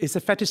is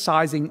the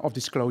fetishizing of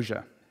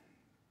disclosure.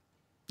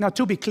 Now,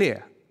 to be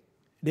clear,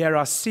 there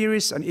are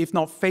serious and if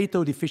not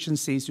fatal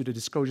deficiencies to the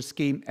disclosure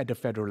scheme at the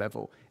federal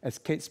level, as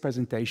Kate's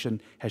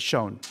presentation has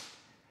shown.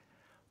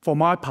 For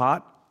my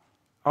part,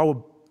 I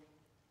would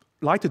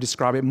like to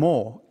describe it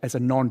more as a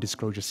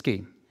non-disclosure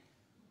scheme.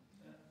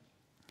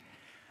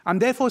 I'm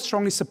therefore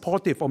strongly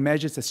supportive of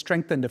measures that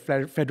strengthen the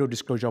federal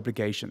disclosure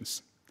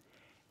obligations.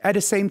 At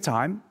the same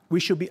time, we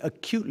should be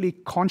acutely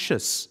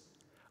conscious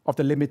of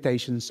the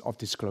limitations of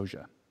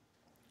disclosure.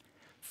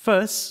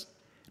 First,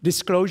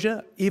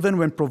 disclosure, even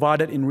when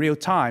provided in real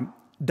time,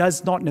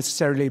 does not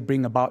necessarily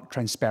bring about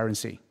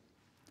transparency.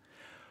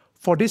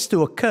 For this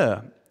to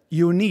occur,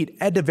 you need,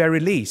 at the very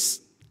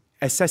least,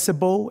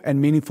 accessible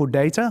and meaningful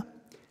data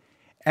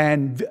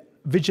and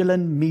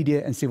vigilant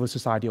media and civil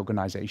society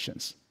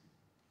organizations.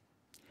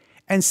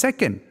 And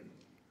second,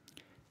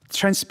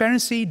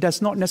 transparency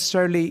does not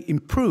necessarily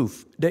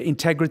improve the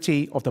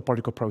integrity of the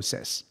political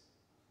process.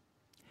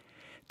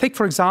 Take,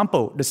 for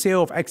example, the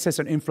sale of access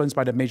and influence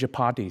by the major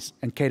parties,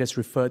 and Kate has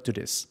referred to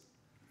this.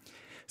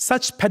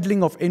 Such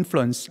peddling of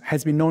influence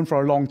has been known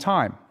for a long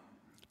time,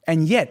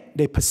 and yet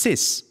they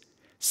persist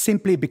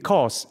simply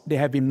because they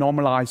have been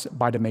normalized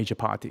by the major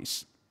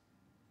parties.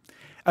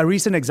 A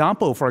recent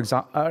example, is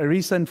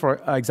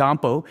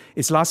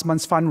last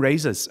month's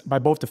fundraisers by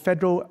both the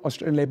Federal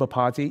Australian Labor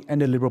Party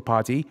and the Liberal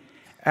Party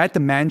at the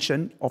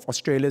mansion of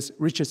Australia's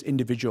richest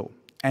individual,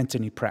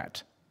 Anthony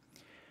Pratt,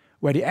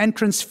 where the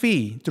entrance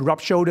fee to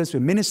rub shoulders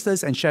with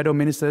ministers and shadow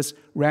ministers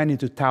ran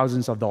into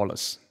thousands of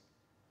dollars.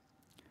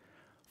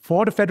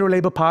 For the Federal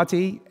Labor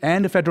Party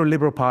and the Federal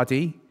Liberal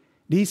Party,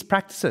 these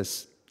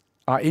practices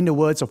are, in the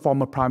words of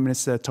former Prime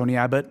Minister Tony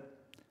Abbott,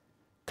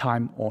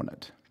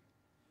 time-honored.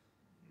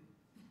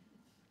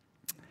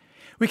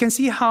 We can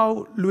see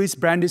how Louis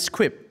Brandeis'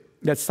 quip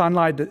that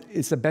sunlight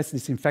is the best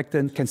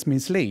disinfectant can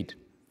mislead.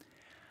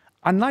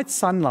 Unlike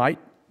sunlight,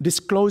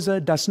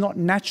 disclosure does not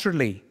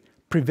naturally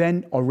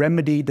prevent or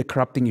remedy the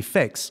corrupting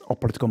effects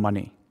of political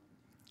money.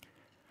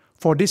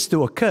 For this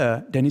to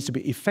occur, there needs to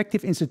be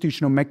effective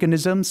institutional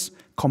mechanisms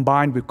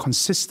combined with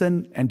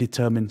consistent and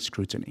determined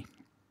scrutiny.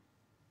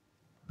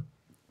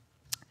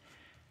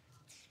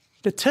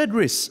 The third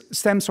risk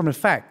stems from the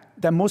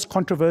fact that most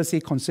controversy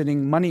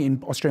concerning money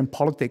in Australian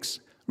politics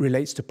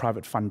relates to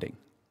private funding.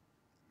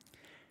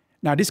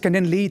 Now, this can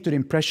then lead to the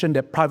impression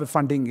that private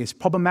funding is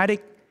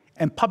problematic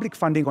and public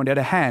funding, on the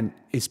other hand,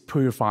 is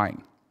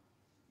purifying.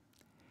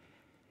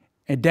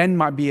 It then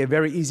might be a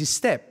very easy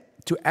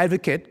step to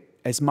advocate,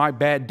 as Mike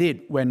Baird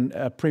did when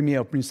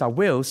Premier of New South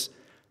Wales,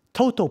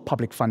 total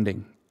public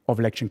funding of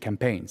election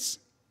campaigns,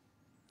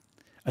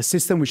 a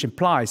system which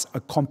implies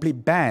a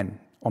complete ban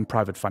on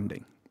private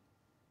funding.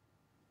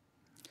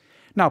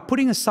 Now,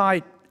 putting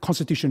aside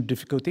constitutional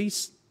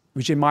difficulties,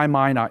 which in my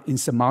mind are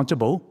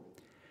insurmountable,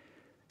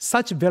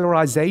 such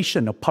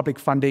valorization of public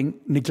funding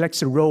neglects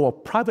the role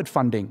of private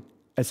funding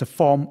as a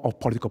form of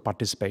political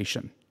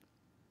participation.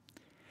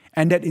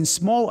 And that in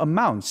small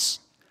amounts,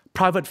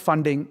 private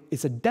funding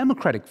is a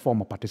democratic form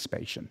of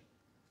participation.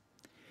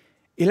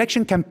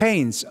 Election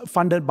campaigns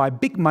funded by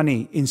big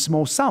money in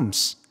small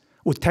sums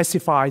would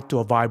testify to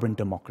a vibrant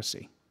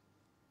democracy.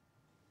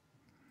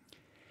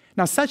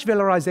 Now, such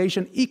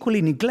valorization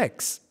equally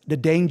neglects the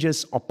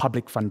dangers of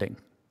public funding.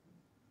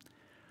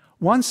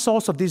 One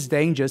source of these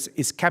dangers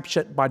is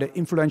captured by the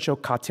influential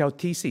cartel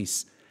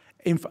thesis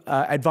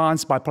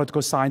advanced by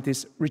political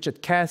scientists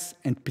Richard Cass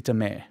and Peter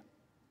Mayer.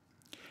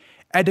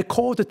 At the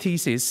core of the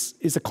thesis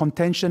is a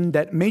contention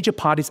that major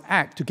parties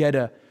act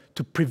together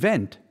to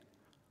prevent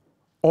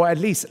or at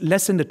least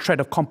lessen the threat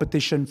of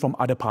competition from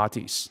other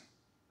parties.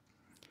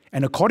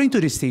 And according to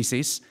this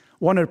thesis,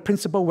 one of the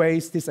principal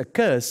ways this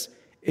occurs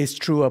is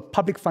through a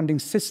public funding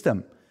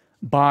system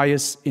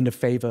biased in the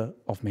favor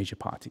of major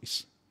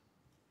parties.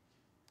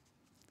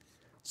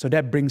 So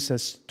that brings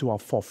us to our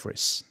fourth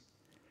risk,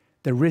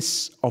 the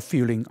risk of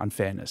fueling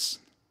unfairness.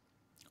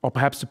 Or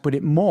perhaps to put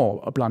it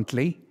more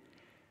bluntly,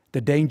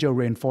 the danger of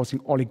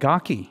reinforcing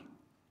oligarchy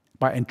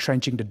by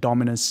entrenching the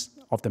dominance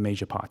of the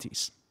major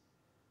parties.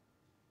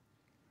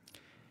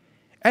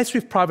 As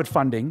with private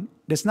funding,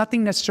 there's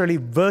nothing necessarily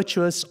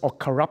virtuous or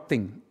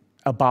corrupting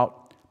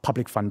about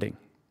public funding.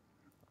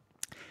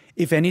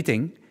 If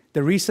anything,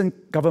 the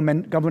recent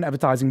government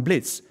advertising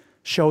blitz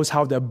shows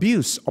how the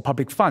abuse of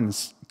public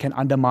funds can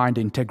undermine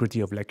the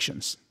integrity of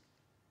elections.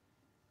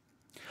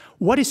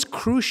 What is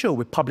crucial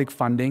with public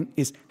funding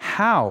is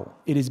how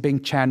it is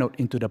being channeled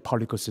into the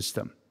political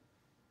system.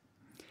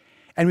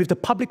 And with the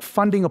public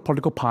funding of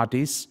political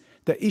parties,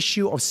 the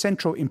issue of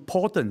central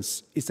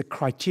importance is the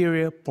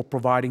criteria for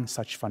providing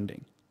such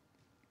funding.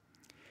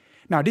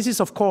 Now, this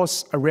is, of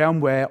course, a realm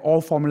where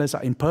all formulas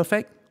are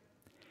imperfect.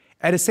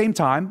 At the same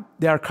time,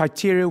 there are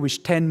criteria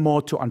which tend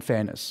more to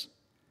unfairness,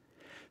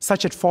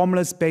 such as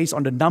formulas based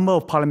on the number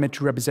of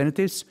parliamentary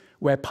representatives,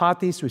 where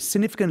parties with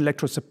significant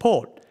electoral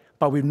support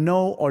but with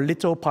no or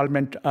little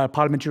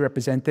parliamentary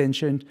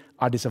representation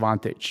are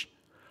disadvantaged,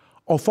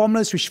 or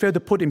formulas which fail to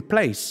put in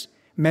place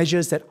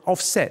measures that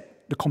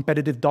offset the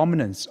competitive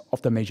dominance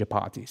of the major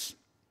parties.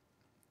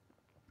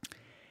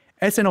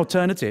 As an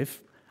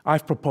alternative,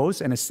 I've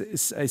proposed, and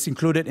it's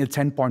included in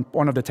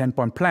one of the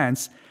 10-point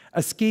plans,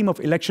 a scheme of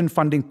election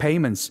funding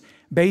payments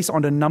based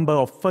on the number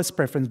of first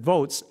preference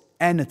votes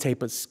and a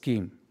tapered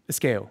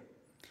scale,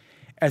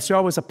 as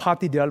well as a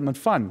party development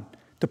fund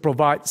to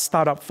provide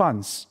startup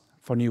funds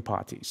for new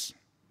parties.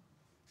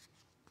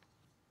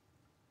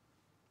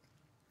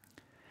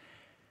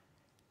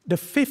 The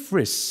fifth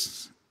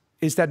risk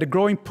is that the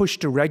growing push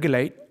to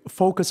regulate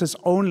focuses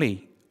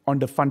only on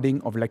the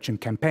funding of election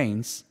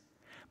campaigns,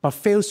 but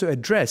fails to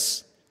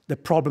address the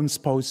problems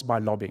posed by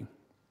lobbying.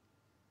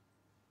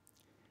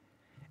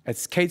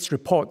 As Kate's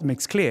report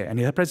makes clear, and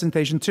in her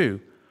presentation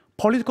too,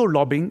 political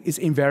lobbying is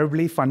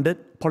invariably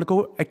funded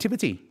political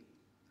activity.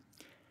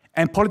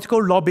 And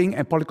political lobbying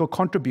and political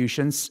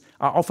contributions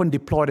are often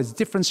deployed as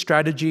different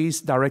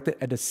strategies directed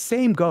at the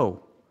same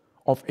goal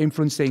of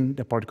influencing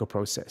the political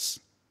process.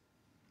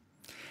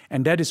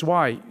 And that is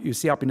why you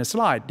see up in the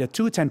slide, there are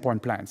two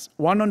 10-point plans,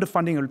 one on the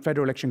funding of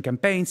federal election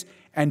campaigns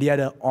and the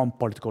other on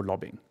political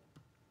lobbying.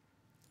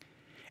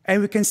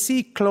 And we can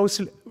see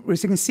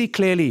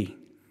clearly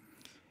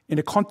in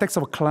the context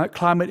of a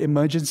climate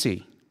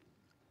emergency,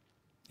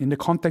 the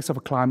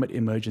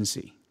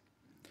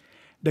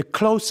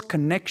close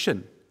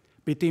connection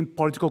between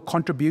political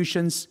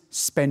contributions,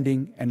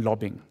 spending, and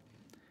lobbying,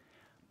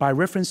 by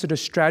reference to the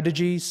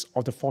strategies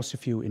of the fossil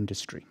fuel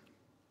industry,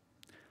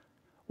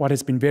 what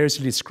has been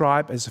variously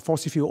described as the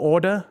fossil fuel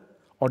order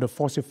or the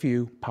fossil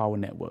fuel power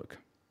network.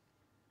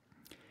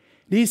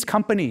 These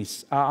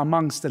companies are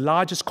amongst the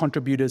largest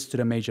contributors to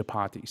the major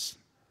parties.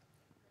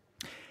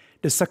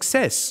 The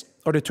success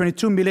of the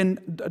 $22 million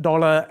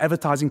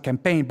advertising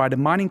campaign by the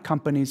mining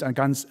companies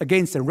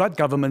against the Rudd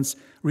government's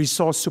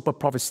resource super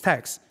profits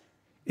tax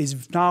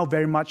is now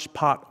very much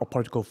part of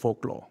political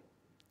folklore.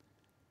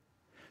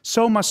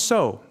 So much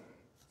so,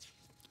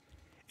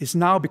 it's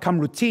now become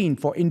routine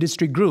for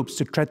industry groups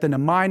to threaten a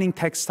mining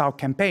textile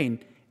campaign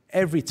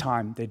every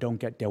time they don't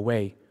get their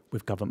way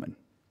with government.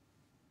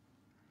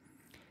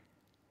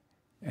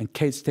 And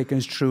Kate's taken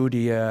us through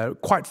the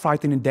quite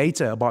frightening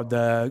data about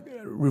the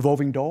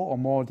revolving door, or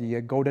more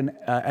the golden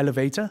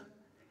elevator.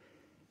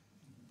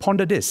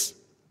 Ponder this.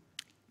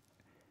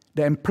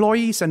 The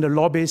employees and the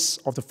lobbyists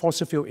of the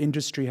fossil fuel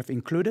industry have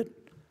included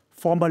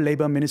former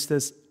Labour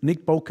ministers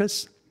Nick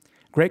Bokas,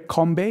 Greg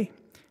Combet,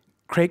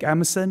 Craig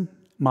Emerson,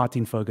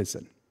 Martin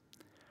Ferguson.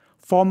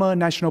 Former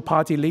National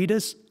Party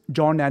leaders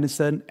John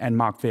Anderson and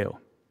Mark Vaile.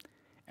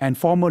 And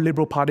former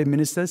Liberal Party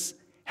ministers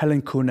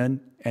Helen Coonan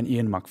and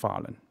Ian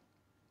McFarlane.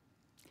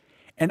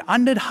 And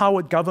under the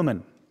Howard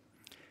government,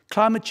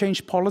 climate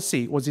change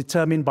policy was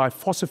determined by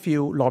fossil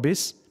fuel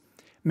lobbyists,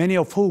 many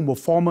of whom were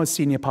former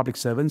senior public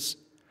servants,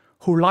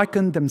 who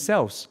likened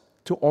themselves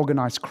to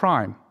organized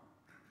crime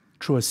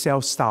through a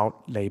self-styled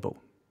label: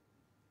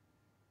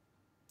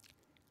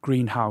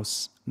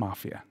 greenhouse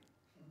mafia.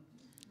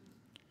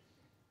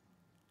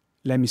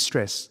 Let me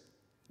stress,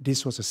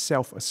 this was a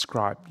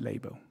self-ascribed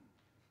label.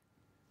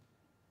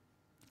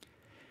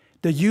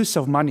 The use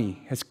of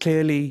money has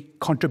clearly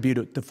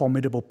contributed to the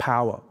formidable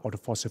power of the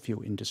fossil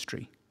fuel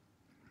industry.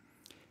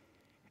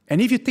 And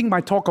if you think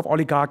my talk of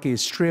oligarchy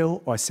is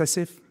shrill or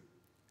excessive,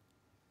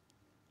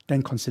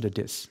 then consider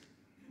this.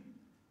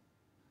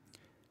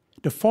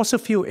 The fossil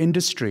fuel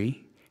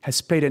industry has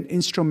played an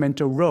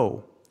instrumental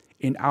role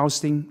in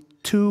ousting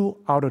 2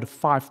 out of the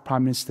 5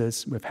 prime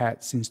ministers we've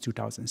had since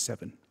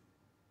 2007.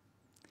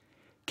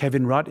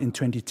 Kevin Rudd in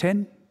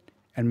 2010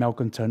 and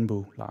Malcolm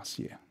Turnbull last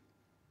year.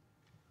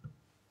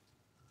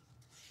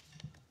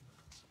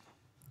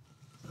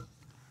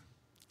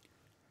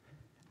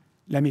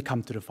 Let me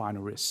come to the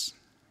final risk.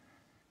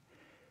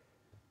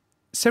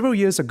 Several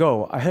years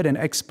ago, I heard an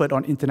expert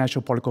on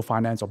international political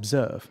finance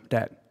observe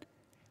that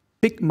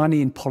big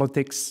money in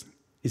politics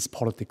is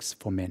politics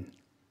for men.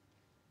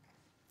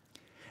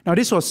 Now,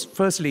 this was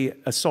firstly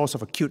a source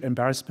of acute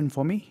embarrassment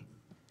for me.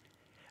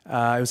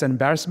 It was an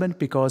embarrassment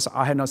because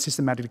I had not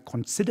systematically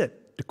considered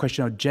the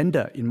question of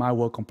gender in my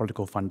work on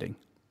political funding.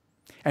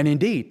 And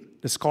indeed,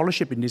 the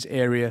scholarship in this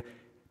area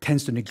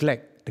tends to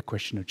neglect the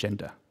question of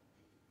gender.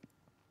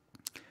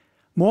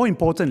 More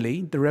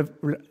importantly,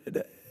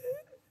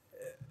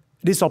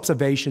 this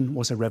observation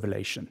was a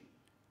revelation,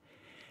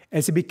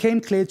 as it became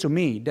clear to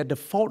me that the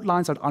fault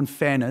lines of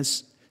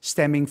unfairness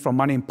stemming from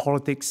money in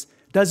politics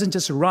doesn't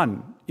just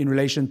run in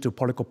relation to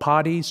political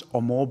parties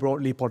or more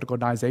broadly political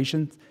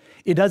organizations.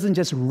 It doesn't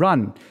just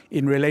run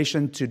in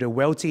relation to the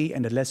wealthy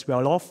and the less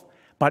well-off,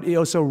 but it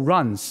also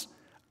runs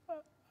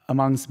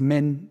amongst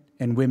men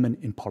and women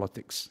in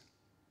politics.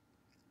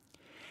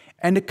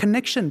 And the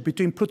connection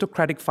between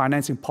plutocratic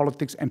financing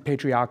politics and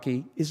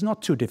patriarchy is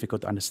not too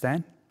difficult to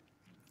understand.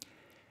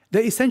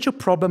 The essential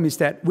problem is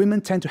that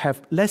women tend to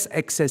have less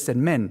access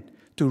than men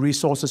to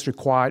resources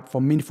required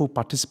for meaningful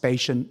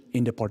participation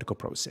in the political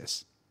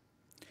process.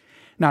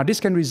 Now, this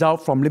can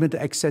result from limited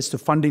access to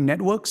funding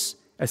networks,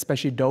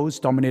 especially those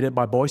dominated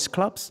by boys'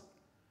 clubs.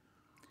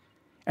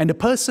 And the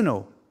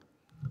personal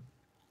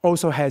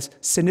also has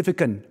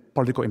significant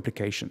political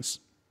implications.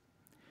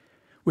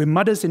 With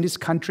mothers in this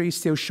country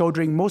still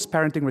shouldering most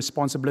parenting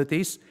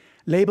responsibilities,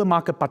 labor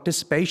market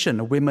participation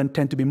of women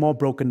tend to be more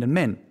broken than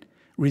men,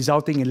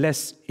 resulting in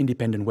less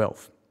independent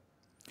wealth.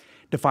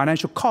 The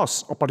financial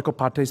costs of political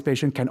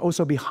participation can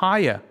also be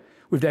higher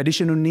with the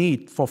additional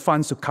need for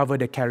funds to cover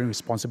their caring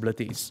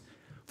responsibilities.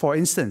 For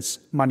instance,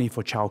 money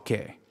for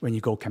childcare when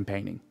you go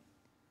campaigning.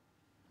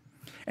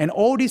 And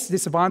all these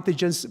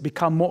disadvantages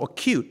become more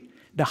acute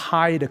the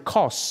higher the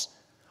costs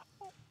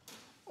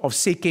of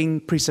seeking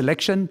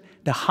pre-selection,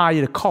 the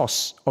higher the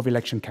cost of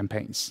election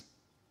campaigns.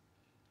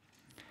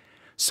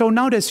 So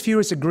now there's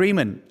furious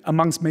agreement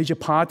amongst major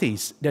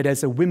parties that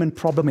there's a women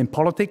problem in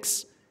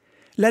politics.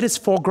 Let us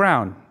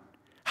foreground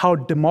how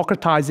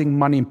democratizing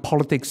money in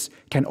politics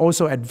can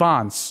also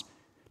advance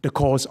the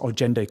cause of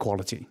gender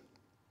equality.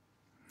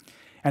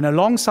 And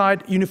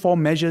alongside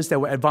uniform measures that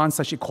will advance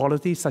such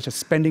equality, such as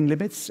spending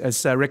limits,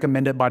 as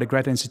recommended by the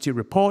Grattan Institute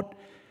report,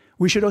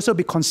 we should also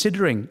be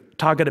considering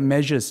targeted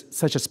measures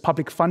such as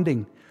public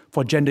funding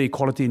for gender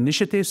equality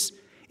initiatives,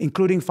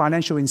 including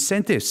financial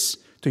incentives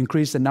to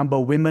increase the number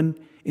of women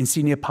in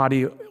senior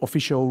party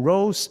official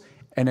roles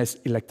and as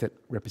elected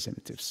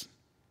representatives.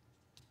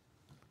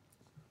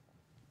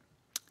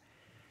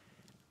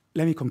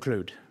 Let me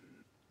conclude.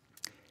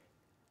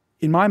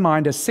 In my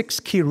mind, there are 6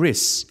 key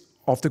risks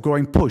of the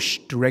growing push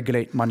to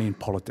regulate money in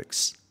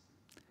politics.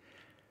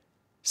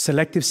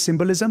 Selective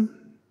symbolism,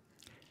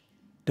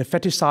 the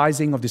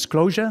fetishizing of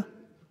disclosure,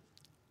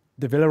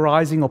 the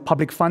valorizing of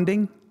public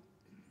funding,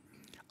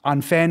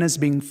 unfairness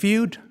being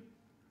viewed,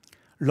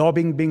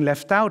 lobbying being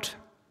left out,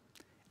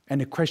 and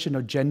the question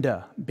of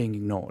gender being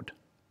ignored.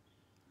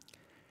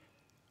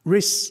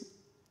 Risks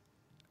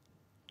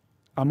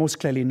are most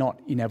clearly not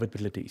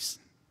inevitabilities.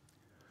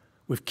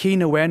 With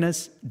keen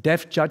awareness,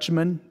 deft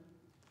judgment,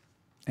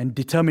 and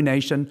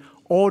determination,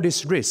 all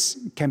these risks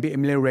can be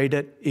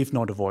ameliorated, if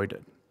not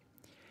avoided.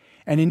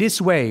 And in this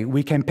way,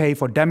 we can pay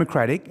for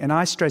democratic, and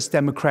I stress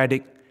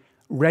democratic,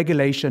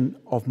 regulation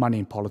of money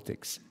in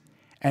politics,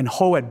 and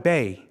hold at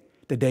bay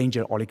the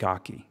danger of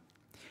oligarchy.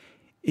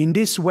 In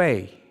this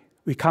way,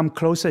 we come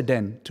closer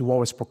then to what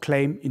was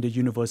proclaimed in the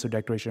Universal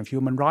Declaration of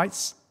Human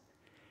Rights,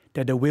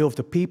 that the will of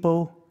the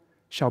people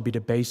shall be the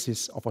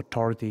basis of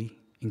authority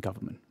in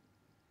government.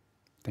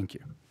 Thank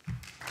you.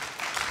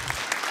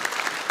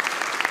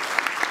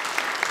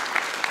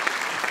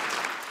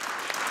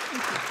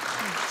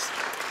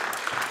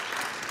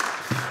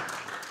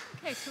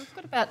 Okay, so we've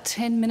got about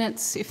 10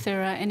 minutes. If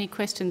there are any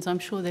questions, I'm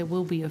sure there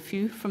will be a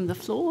few from the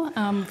floor.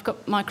 We've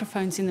got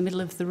microphones in the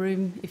middle of the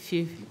room. If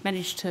you've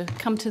managed to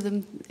come to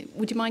them,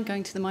 would you mind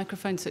going to the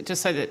microphone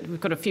just so that we've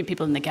got a few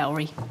people in the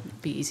gallery? It'll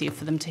be easier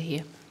for them to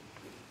hear.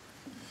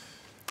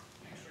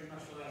 Thanks very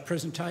much for those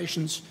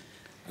presentations.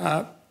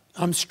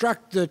 I'm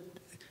struck that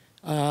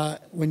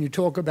when you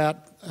talk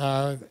about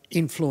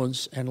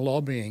influence and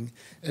lobbying,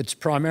 it's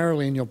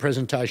primarily in your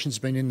presentations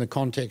been in the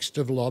context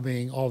of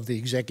lobbying of the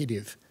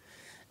executive.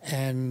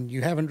 And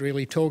you haven't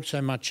really talked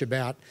so much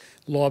about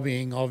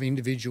lobbying of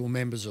individual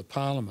members of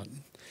parliament,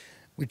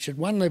 which at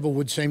one level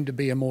would seem to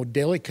be a more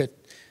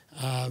delicate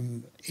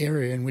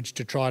area in which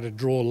to try to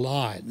draw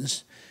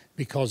lines,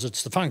 because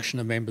it's the function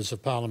of members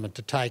of parliament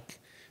to take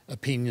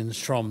opinions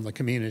from the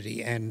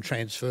community and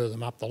transfer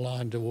them up the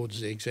line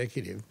towards the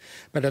executive.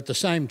 But at the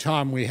same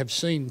time, we have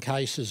seen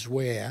cases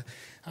where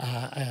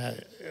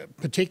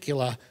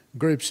particular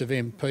groups of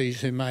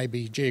MPs who may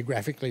be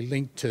geographically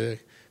linked to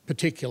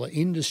particular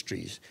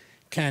industries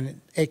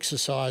can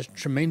exercise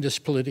tremendous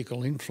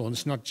political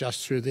influence, not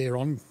just through their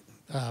own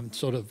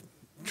sort of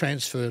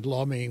transferred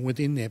lobbying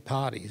within their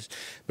parties,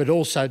 but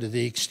also to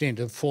the extent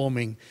of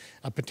forming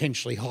a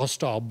potentially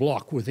hostile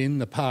bloc within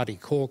the party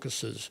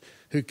caucuses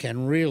who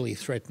can really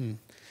threaten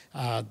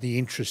the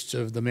interests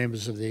of the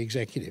members of the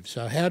executive.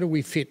 So how do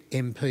we fit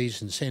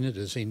MPs and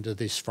senators into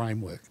this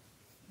framework?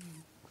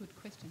 Good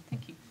question,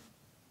 thank you.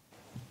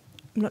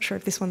 I'm not sure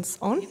if this one's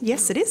on.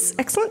 Yes, it is.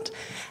 Excellent.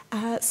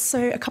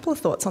 So a couple of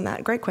thoughts on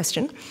that. Great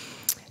question.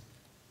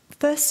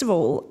 First of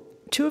all,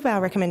 2 of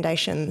our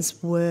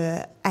recommendations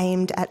were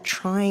aimed at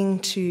trying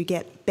to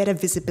get better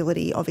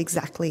visibility of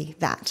exactly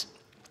that.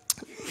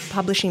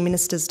 Publishing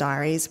ministers'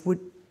 diaries would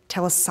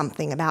tell us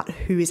something about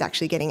who is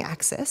actually getting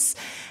access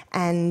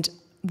and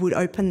would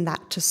open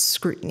that to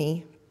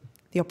scrutiny,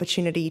 the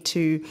opportunity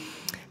to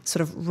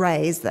sort of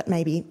raise that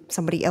maybe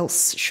somebody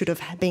else should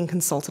have been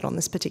consulted on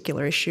this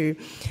particular issue.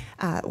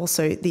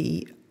 Also,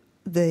 the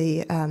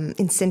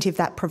incentive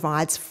that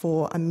provides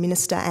for a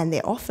minister and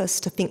their office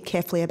to think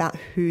carefully about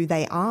who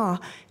they are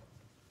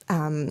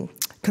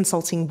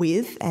consulting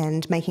with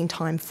and making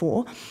time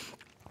for.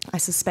 I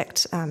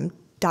suspect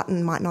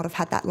Dutton might not have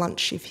had that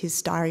lunch if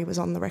his diary was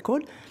on the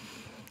record.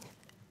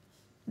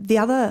 The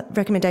other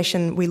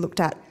recommendation we looked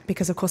at,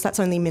 because of course that's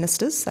only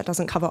ministers, that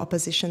doesn't cover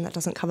opposition, that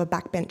doesn't cover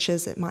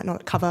backbenchers, it might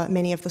not cover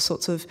many of the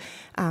sorts of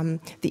the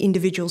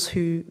individuals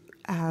who,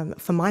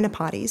 for minor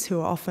parties, who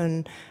are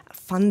often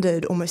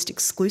funded almost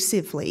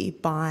exclusively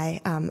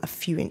by a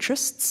few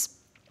interests.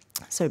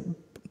 So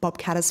Bob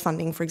Katter's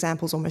funding, for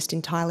example, is almost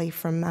entirely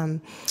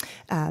from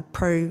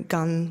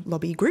pro-gun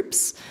lobby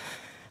groups.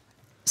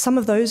 Some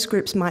of those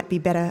groups might be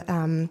better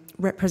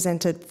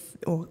represented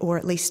or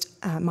at least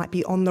might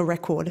be on the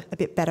record a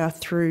bit better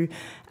through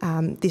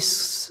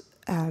this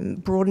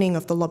broadening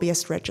of the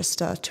lobbyist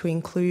register to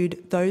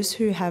include those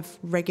who have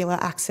regular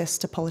access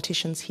to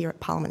politicians here at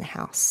Parliament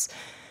House.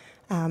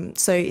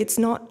 So it's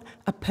not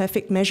a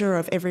perfect measure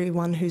of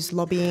everyone who's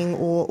lobbying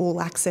or all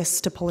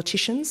access to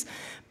politicians,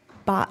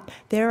 but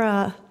there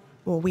are,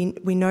 well,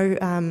 we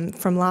know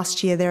from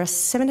last year there are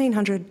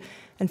 1,700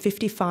 and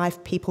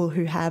 55 people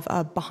who have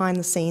a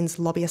behind-the-scenes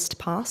lobbyist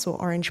pass or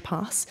orange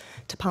pass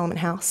to Parliament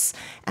House,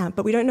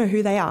 but we don't know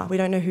who they are. We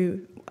don't know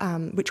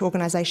which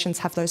organisations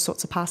have those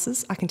sorts of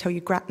passes. I can tell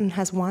you Grattan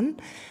has one,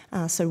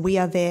 so we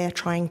are there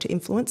trying to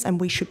influence,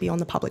 and we should be on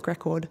the public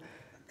record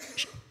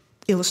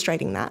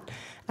illustrating that.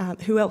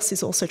 Who else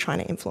is also trying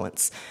to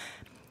influence?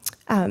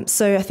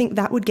 So I think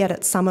that would get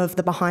at some of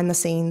the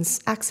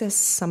behind-the-scenes access,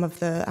 some of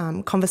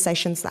the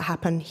conversations that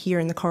happen here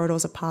in the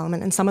corridors of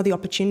Parliament, and some of the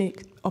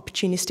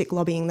opportunistic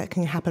lobbying that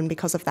can happen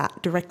because of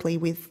that directly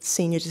with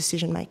senior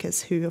decision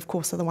makers, who of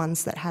course are the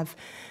ones that have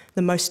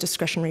the most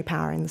discretionary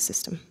power in the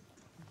system.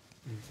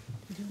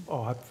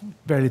 Oh, I've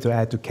very little to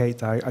add to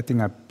Kate. I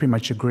think I pretty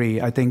much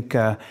agree. I think,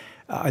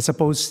 I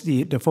suppose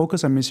the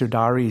focus on Mr.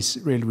 Dari's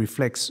really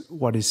reflects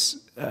what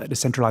is the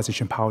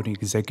centralisation power of the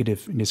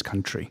executive in this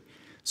country.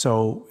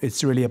 So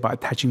it's really about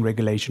attaching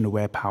regulation to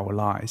where power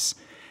lies.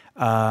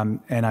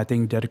 And I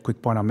think the other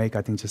quick point I'll make,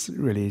 I think just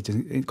really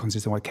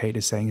consistent with what Kate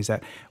is saying, is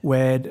that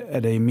where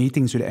the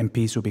meetings with the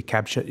MPs will be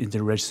captured in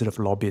the register of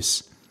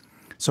lobbyists.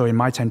 So in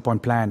my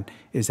 10-point plan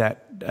is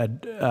that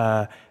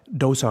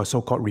those are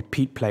so-called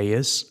repeat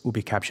players will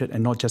be captured,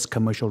 and not just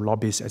commercial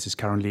lobbyists as is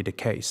currently the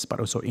case, but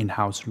also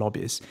in-house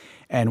lobbyists.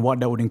 And what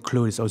that would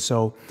include is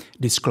also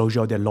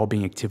disclosure of their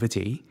lobbying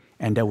activity,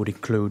 and that would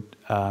include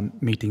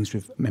meetings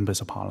with members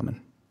of Parliament.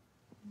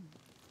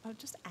 I'll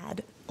just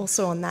add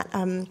also on that,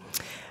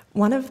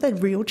 one of the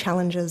real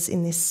challenges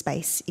in this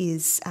space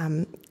is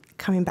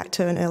coming back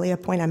to an earlier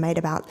point I made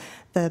about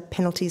the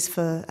penalties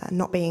for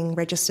not being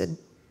registered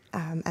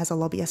as a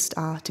lobbyist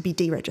are to be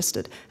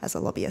deregistered as a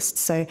lobbyist.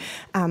 So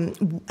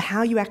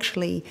how you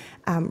actually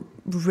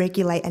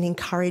regulate and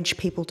encourage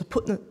people to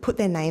put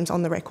their names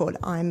on the record.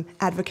 I'm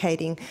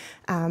advocating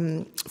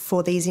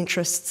for these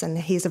interests, and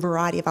here's a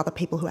variety of other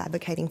people who are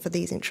advocating for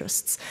these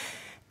interests,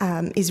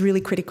 is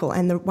really critical.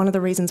 And one of the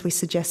reasons we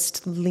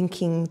suggest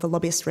linking the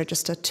lobbyist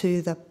register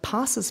to the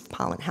passes of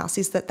Parliament House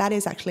is that that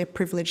is actually a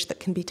privilege that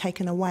can be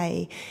taken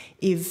away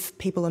if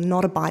people are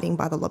not abiding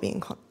by the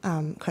lobbying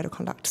code of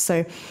conduct.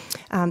 So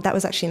that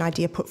was actually an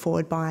idea put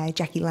forward by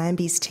Jackie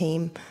Lambie's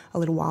team a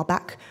little while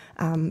back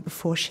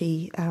before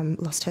she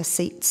lost her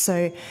seat.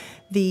 So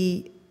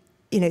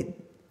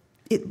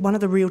one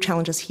of the real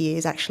challenges here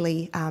is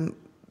actually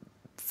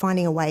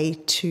finding a way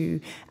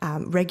to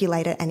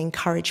regulate it and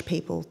encourage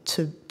people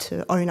to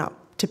own up,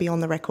 to be on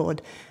the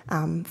record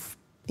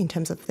in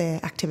terms of their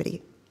activity.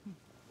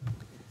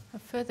 A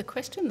further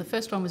question? The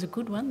first one was a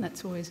good one.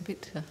 That's always a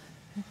bit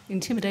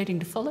intimidating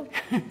to follow.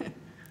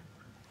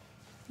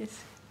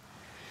 Yes.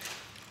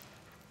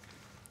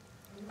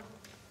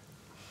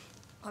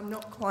 I'm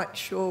not quite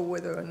sure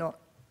whether or not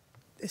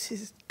this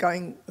is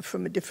going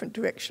from a different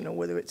direction or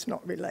whether it's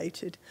not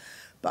related,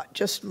 but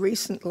just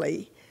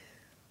recently,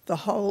 the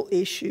whole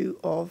issue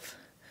of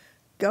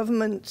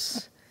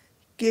governments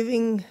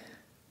giving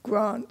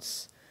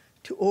grants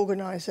to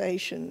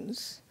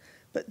organisations,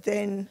 but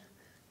then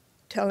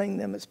telling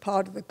them as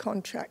part of the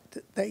contract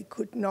that they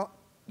could not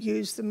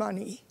use the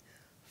money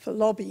for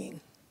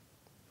lobbying.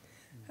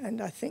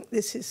 And I think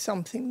this is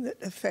something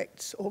that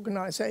affects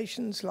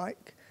organisations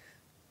like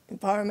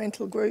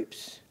environmental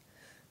groups,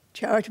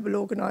 charitable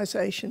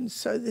organisations,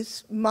 so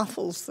this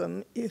muffles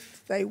them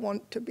if they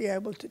want to be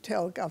able to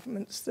tell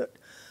governments that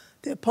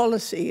their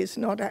policy is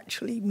not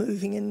actually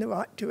moving in the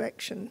right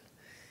direction.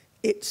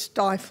 It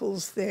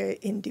stifles their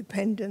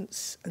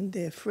independence and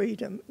their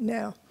freedom.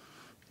 Now,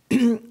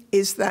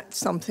 is that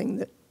something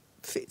that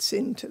fits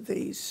into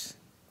these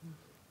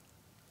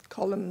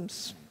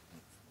columns,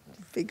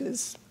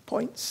 figures,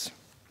 points?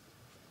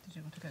 Did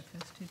you want to go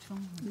first,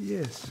 Joo-Cheong?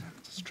 Yes,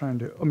 just trying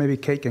to, or maybe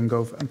Kate can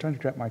go. I'm trying to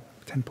grab my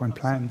 10-point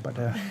plan, but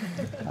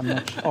I'm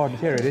not sure. Oh,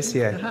 here it is,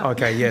 yeah.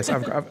 Okay, yes.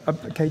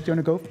 Kate, do you want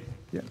to go?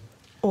 Yeah.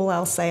 All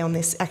I'll say on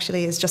this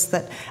actually is just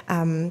that,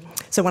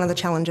 so one of the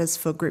challenges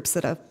for groups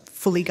that are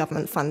fully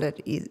government funded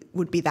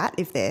would be that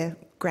if their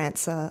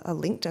grants are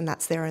linked and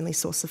that's their only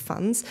source of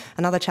funds.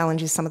 Another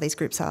challenge is some of these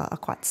groups are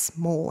quite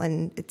small,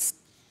 and it's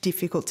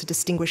difficult to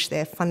distinguish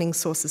their funding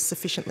sources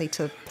sufficiently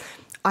to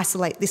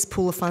isolate this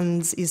pool of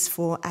funds is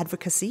for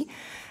advocacy.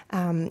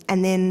 And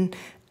then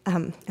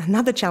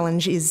another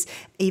challenge is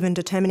even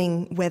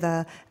determining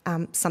whether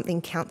something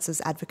counts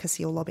as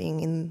advocacy or lobbying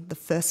in the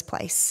first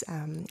place.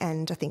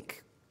 And I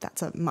think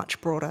that's a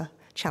much broader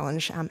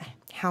challenge.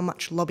 How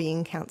much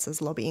lobbying counts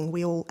as lobbying?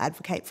 We all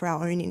advocate for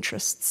our own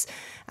interests,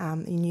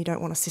 and you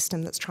don't want a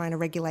system that's trying to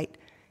regulate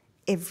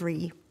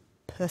every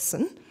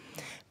person,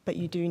 but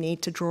you do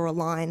need to draw a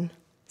line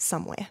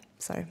somewhere.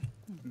 So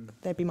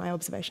there'd be my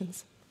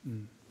observations.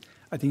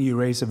 I think you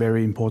raise a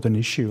very important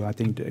issue. I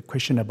think the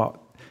question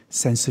about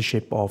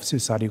censorship of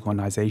society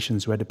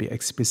organizations, whether it be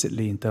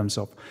explicitly in terms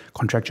of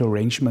contractual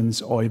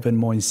arrangements or even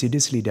more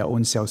insidiously their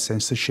own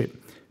self-censorship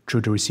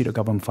through the receipt of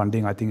government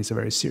funding, I think is a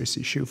very serious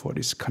issue for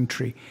this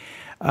country.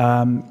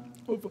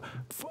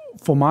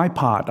 For my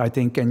part, I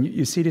think, and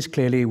you see this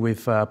clearly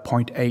with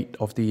point 8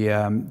 of the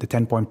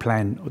 10-point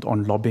plan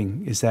on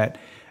lobbying, is that,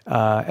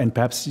 and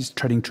perhaps just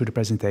treading through the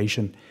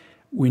presentation,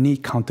 we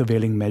need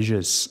countervailing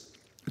measures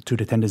to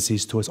the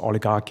tendencies towards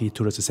oligarchy,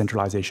 towards the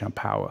centralization of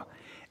power.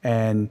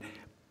 And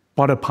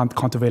part of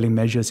countervailing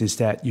measures is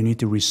that you need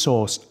to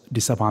resource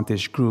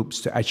disadvantaged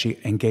groups to actually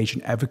engage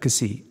in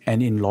advocacy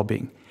and in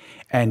lobbying,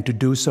 and to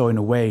do so in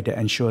a way that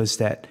ensures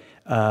that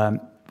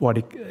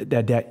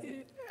that they're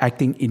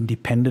acting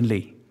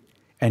independently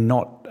and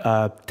not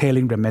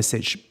tailing the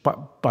message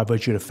by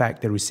virtue of the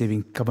fact they're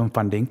receiving government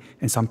funding,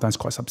 and sometimes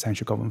quite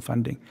substantial government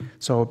funding.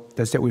 So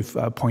that's that with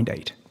point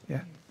 8.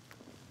 Yeah.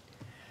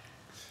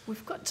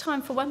 We've got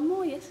time for one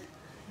more, yes?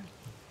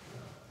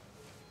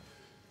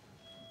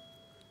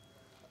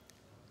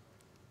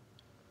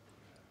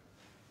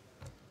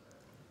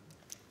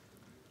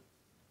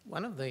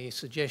 One of the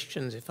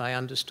suggestions, if I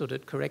understood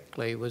it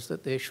correctly, was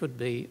that there should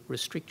be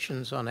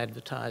restrictions on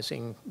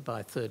advertising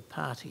by third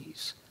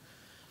parties.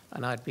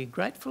 And I'd be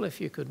grateful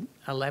if you could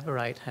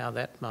elaborate how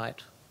that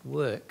might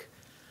work.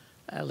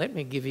 Let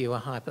me give you a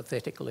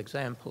hypothetical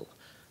example.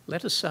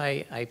 Let us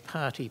say a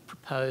party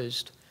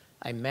proposed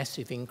a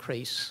massive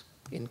increase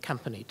in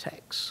company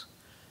tax.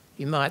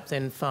 You might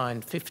then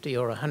find 50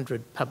 or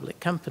 100 public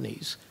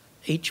companies,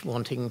 each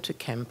wanting to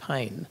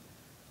campaign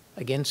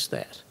against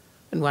that.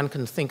 And one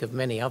can think of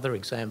many other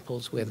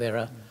examples where there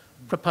are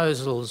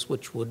proposals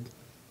which would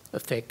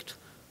affect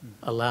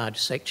a large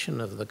section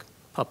of the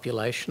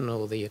population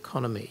or the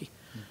economy.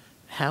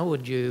 How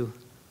would you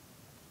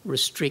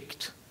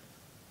restrict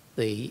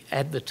the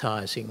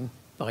advertising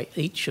by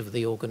each of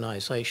the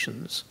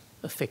organisations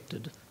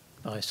affected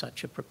by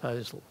such a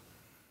proposal?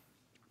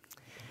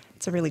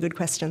 It's a really good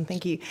question,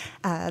 thank you.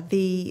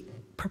 The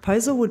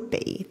proposal would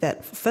be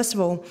that, first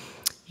of all,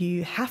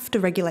 you have to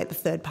regulate the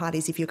third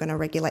parties if you're going to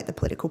regulate the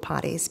political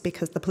parties,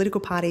 because the political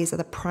parties are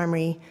the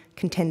primary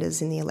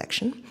contenders in the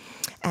election.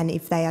 And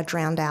if they are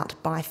drowned out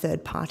by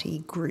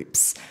third-party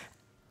groups,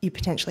 you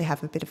potentially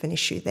have a bit of an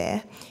issue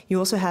there. You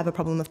also have a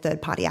problem of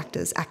third-party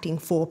actors acting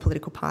for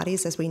political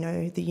parties, as we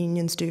know the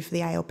unions do for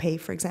the ALP,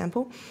 for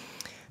example.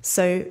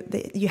 So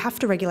you have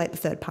to regulate the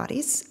third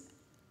parties.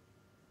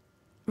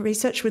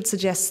 Research would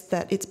suggest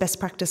that it's best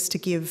practice to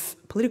give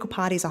political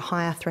parties a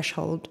higher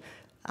threshold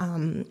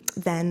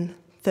than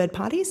third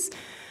parties,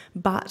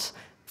 but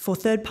for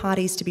third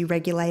parties to be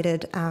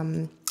regulated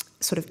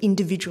sort of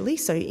individually,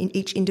 so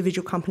each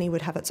individual company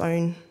would have its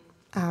own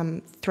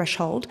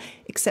threshold,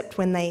 except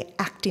when they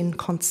act in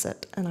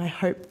concert. And I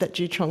hope that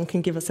Joo-Cheong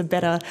can give us a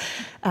better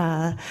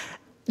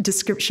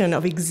description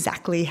of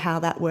exactly how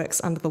that works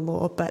under the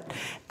law, but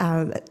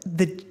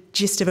the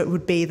gist of it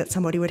would be that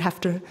somebody would have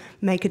to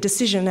make a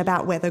decision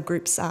about whether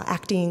groups are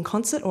acting in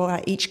concert or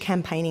are each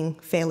campaigning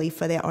fairly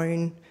for their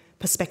own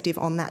perspective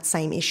on that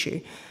same issue.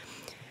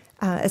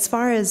 As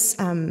far as,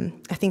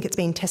 I think it's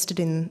been tested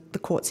in the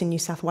courts in New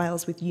South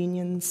Wales with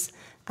unions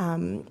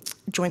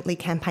jointly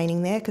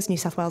campaigning there, because New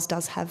South Wales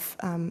does have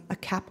a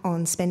cap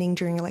on spending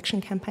during election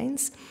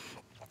campaigns.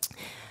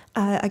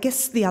 I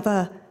guess the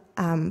other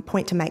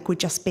point to make would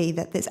just be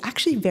that there's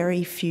actually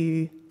very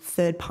few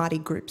third-party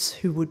groups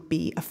who would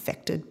be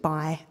affected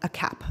by a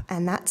cap,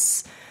 and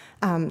that's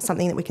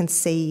something that we can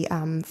see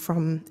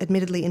from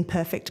admittedly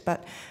imperfect,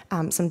 but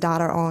some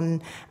data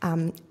on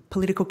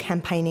political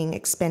campaigning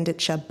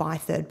expenditure by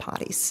third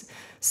parties.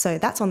 So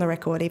that's on the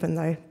record, even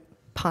though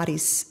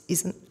parties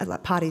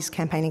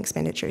campaigning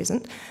expenditure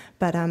isn't.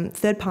 But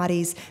third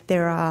parties,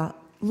 there are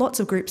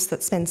lots of groups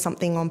that spend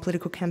something on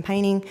political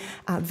campaigning,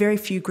 very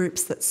few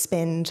groups that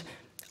spend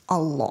a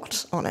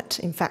lot on it.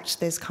 In fact,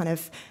 there's kind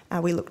of,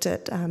 we looked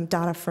at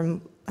data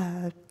from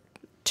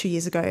 2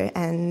 years ago,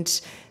 and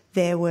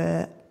there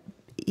were,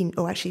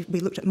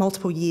 we looked at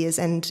multiple years,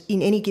 and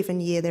in any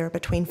given year there are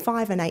between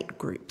 5 and 8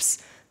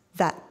 groups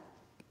that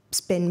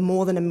spend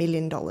more than $1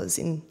 million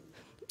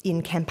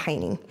in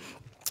campaigning.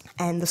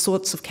 And the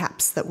sorts of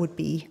caps that would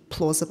be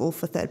plausible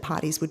for third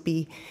parties would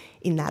be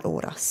in that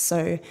order.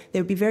 So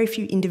there would be very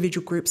few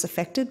individual groups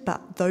affected,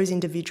 but those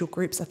individual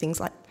groups are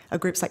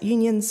groups like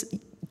unions,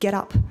 Get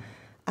Up,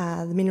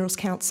 the Minerals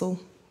Council.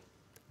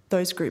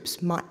 Those groups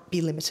might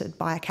be limited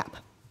by a cap.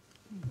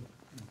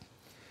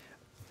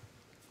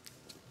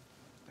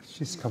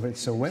 She's covered it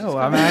so well.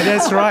 I mean,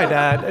 that's right.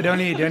 The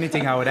only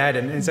thing I would add,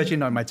 and it's actually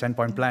not in my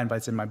 10-point plan, but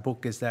it's in my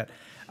book, is that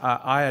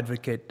I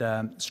advocate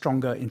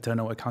stronger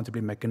internal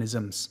accountability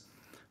mechanisms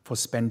for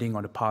spending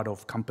on the part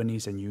of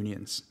companies and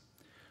unions.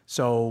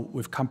 So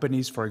with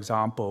companies, for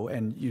example,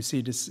 and you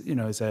see this, the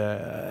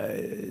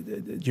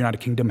United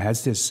Kingdom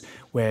has this,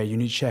 where you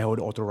need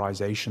shareholder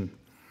authorization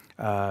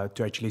to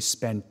actually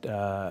spend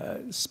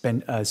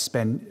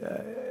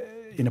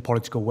in a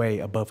political way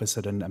above a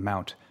certain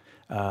amount.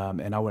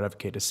 And I would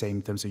advocate the same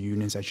in terms of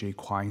unions actually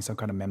requiring some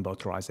kind of member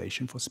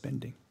authorization for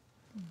spending.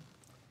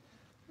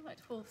 Right,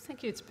 well,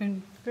 thank you. It's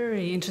been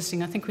very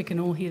interesting. I think we can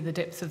all hear the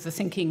depth of the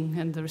thinking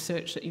and the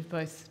research that you've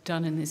both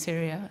done in this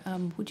area.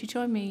 Would you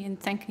join me in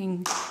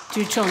thanking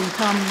Joo-Cheong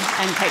Tham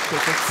and Kate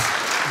Griffiths?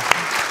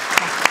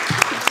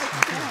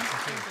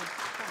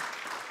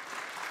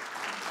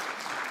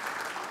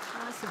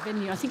 Nice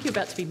venue. I think you're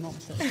about to be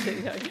mobbed, so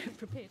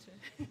prepare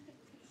to.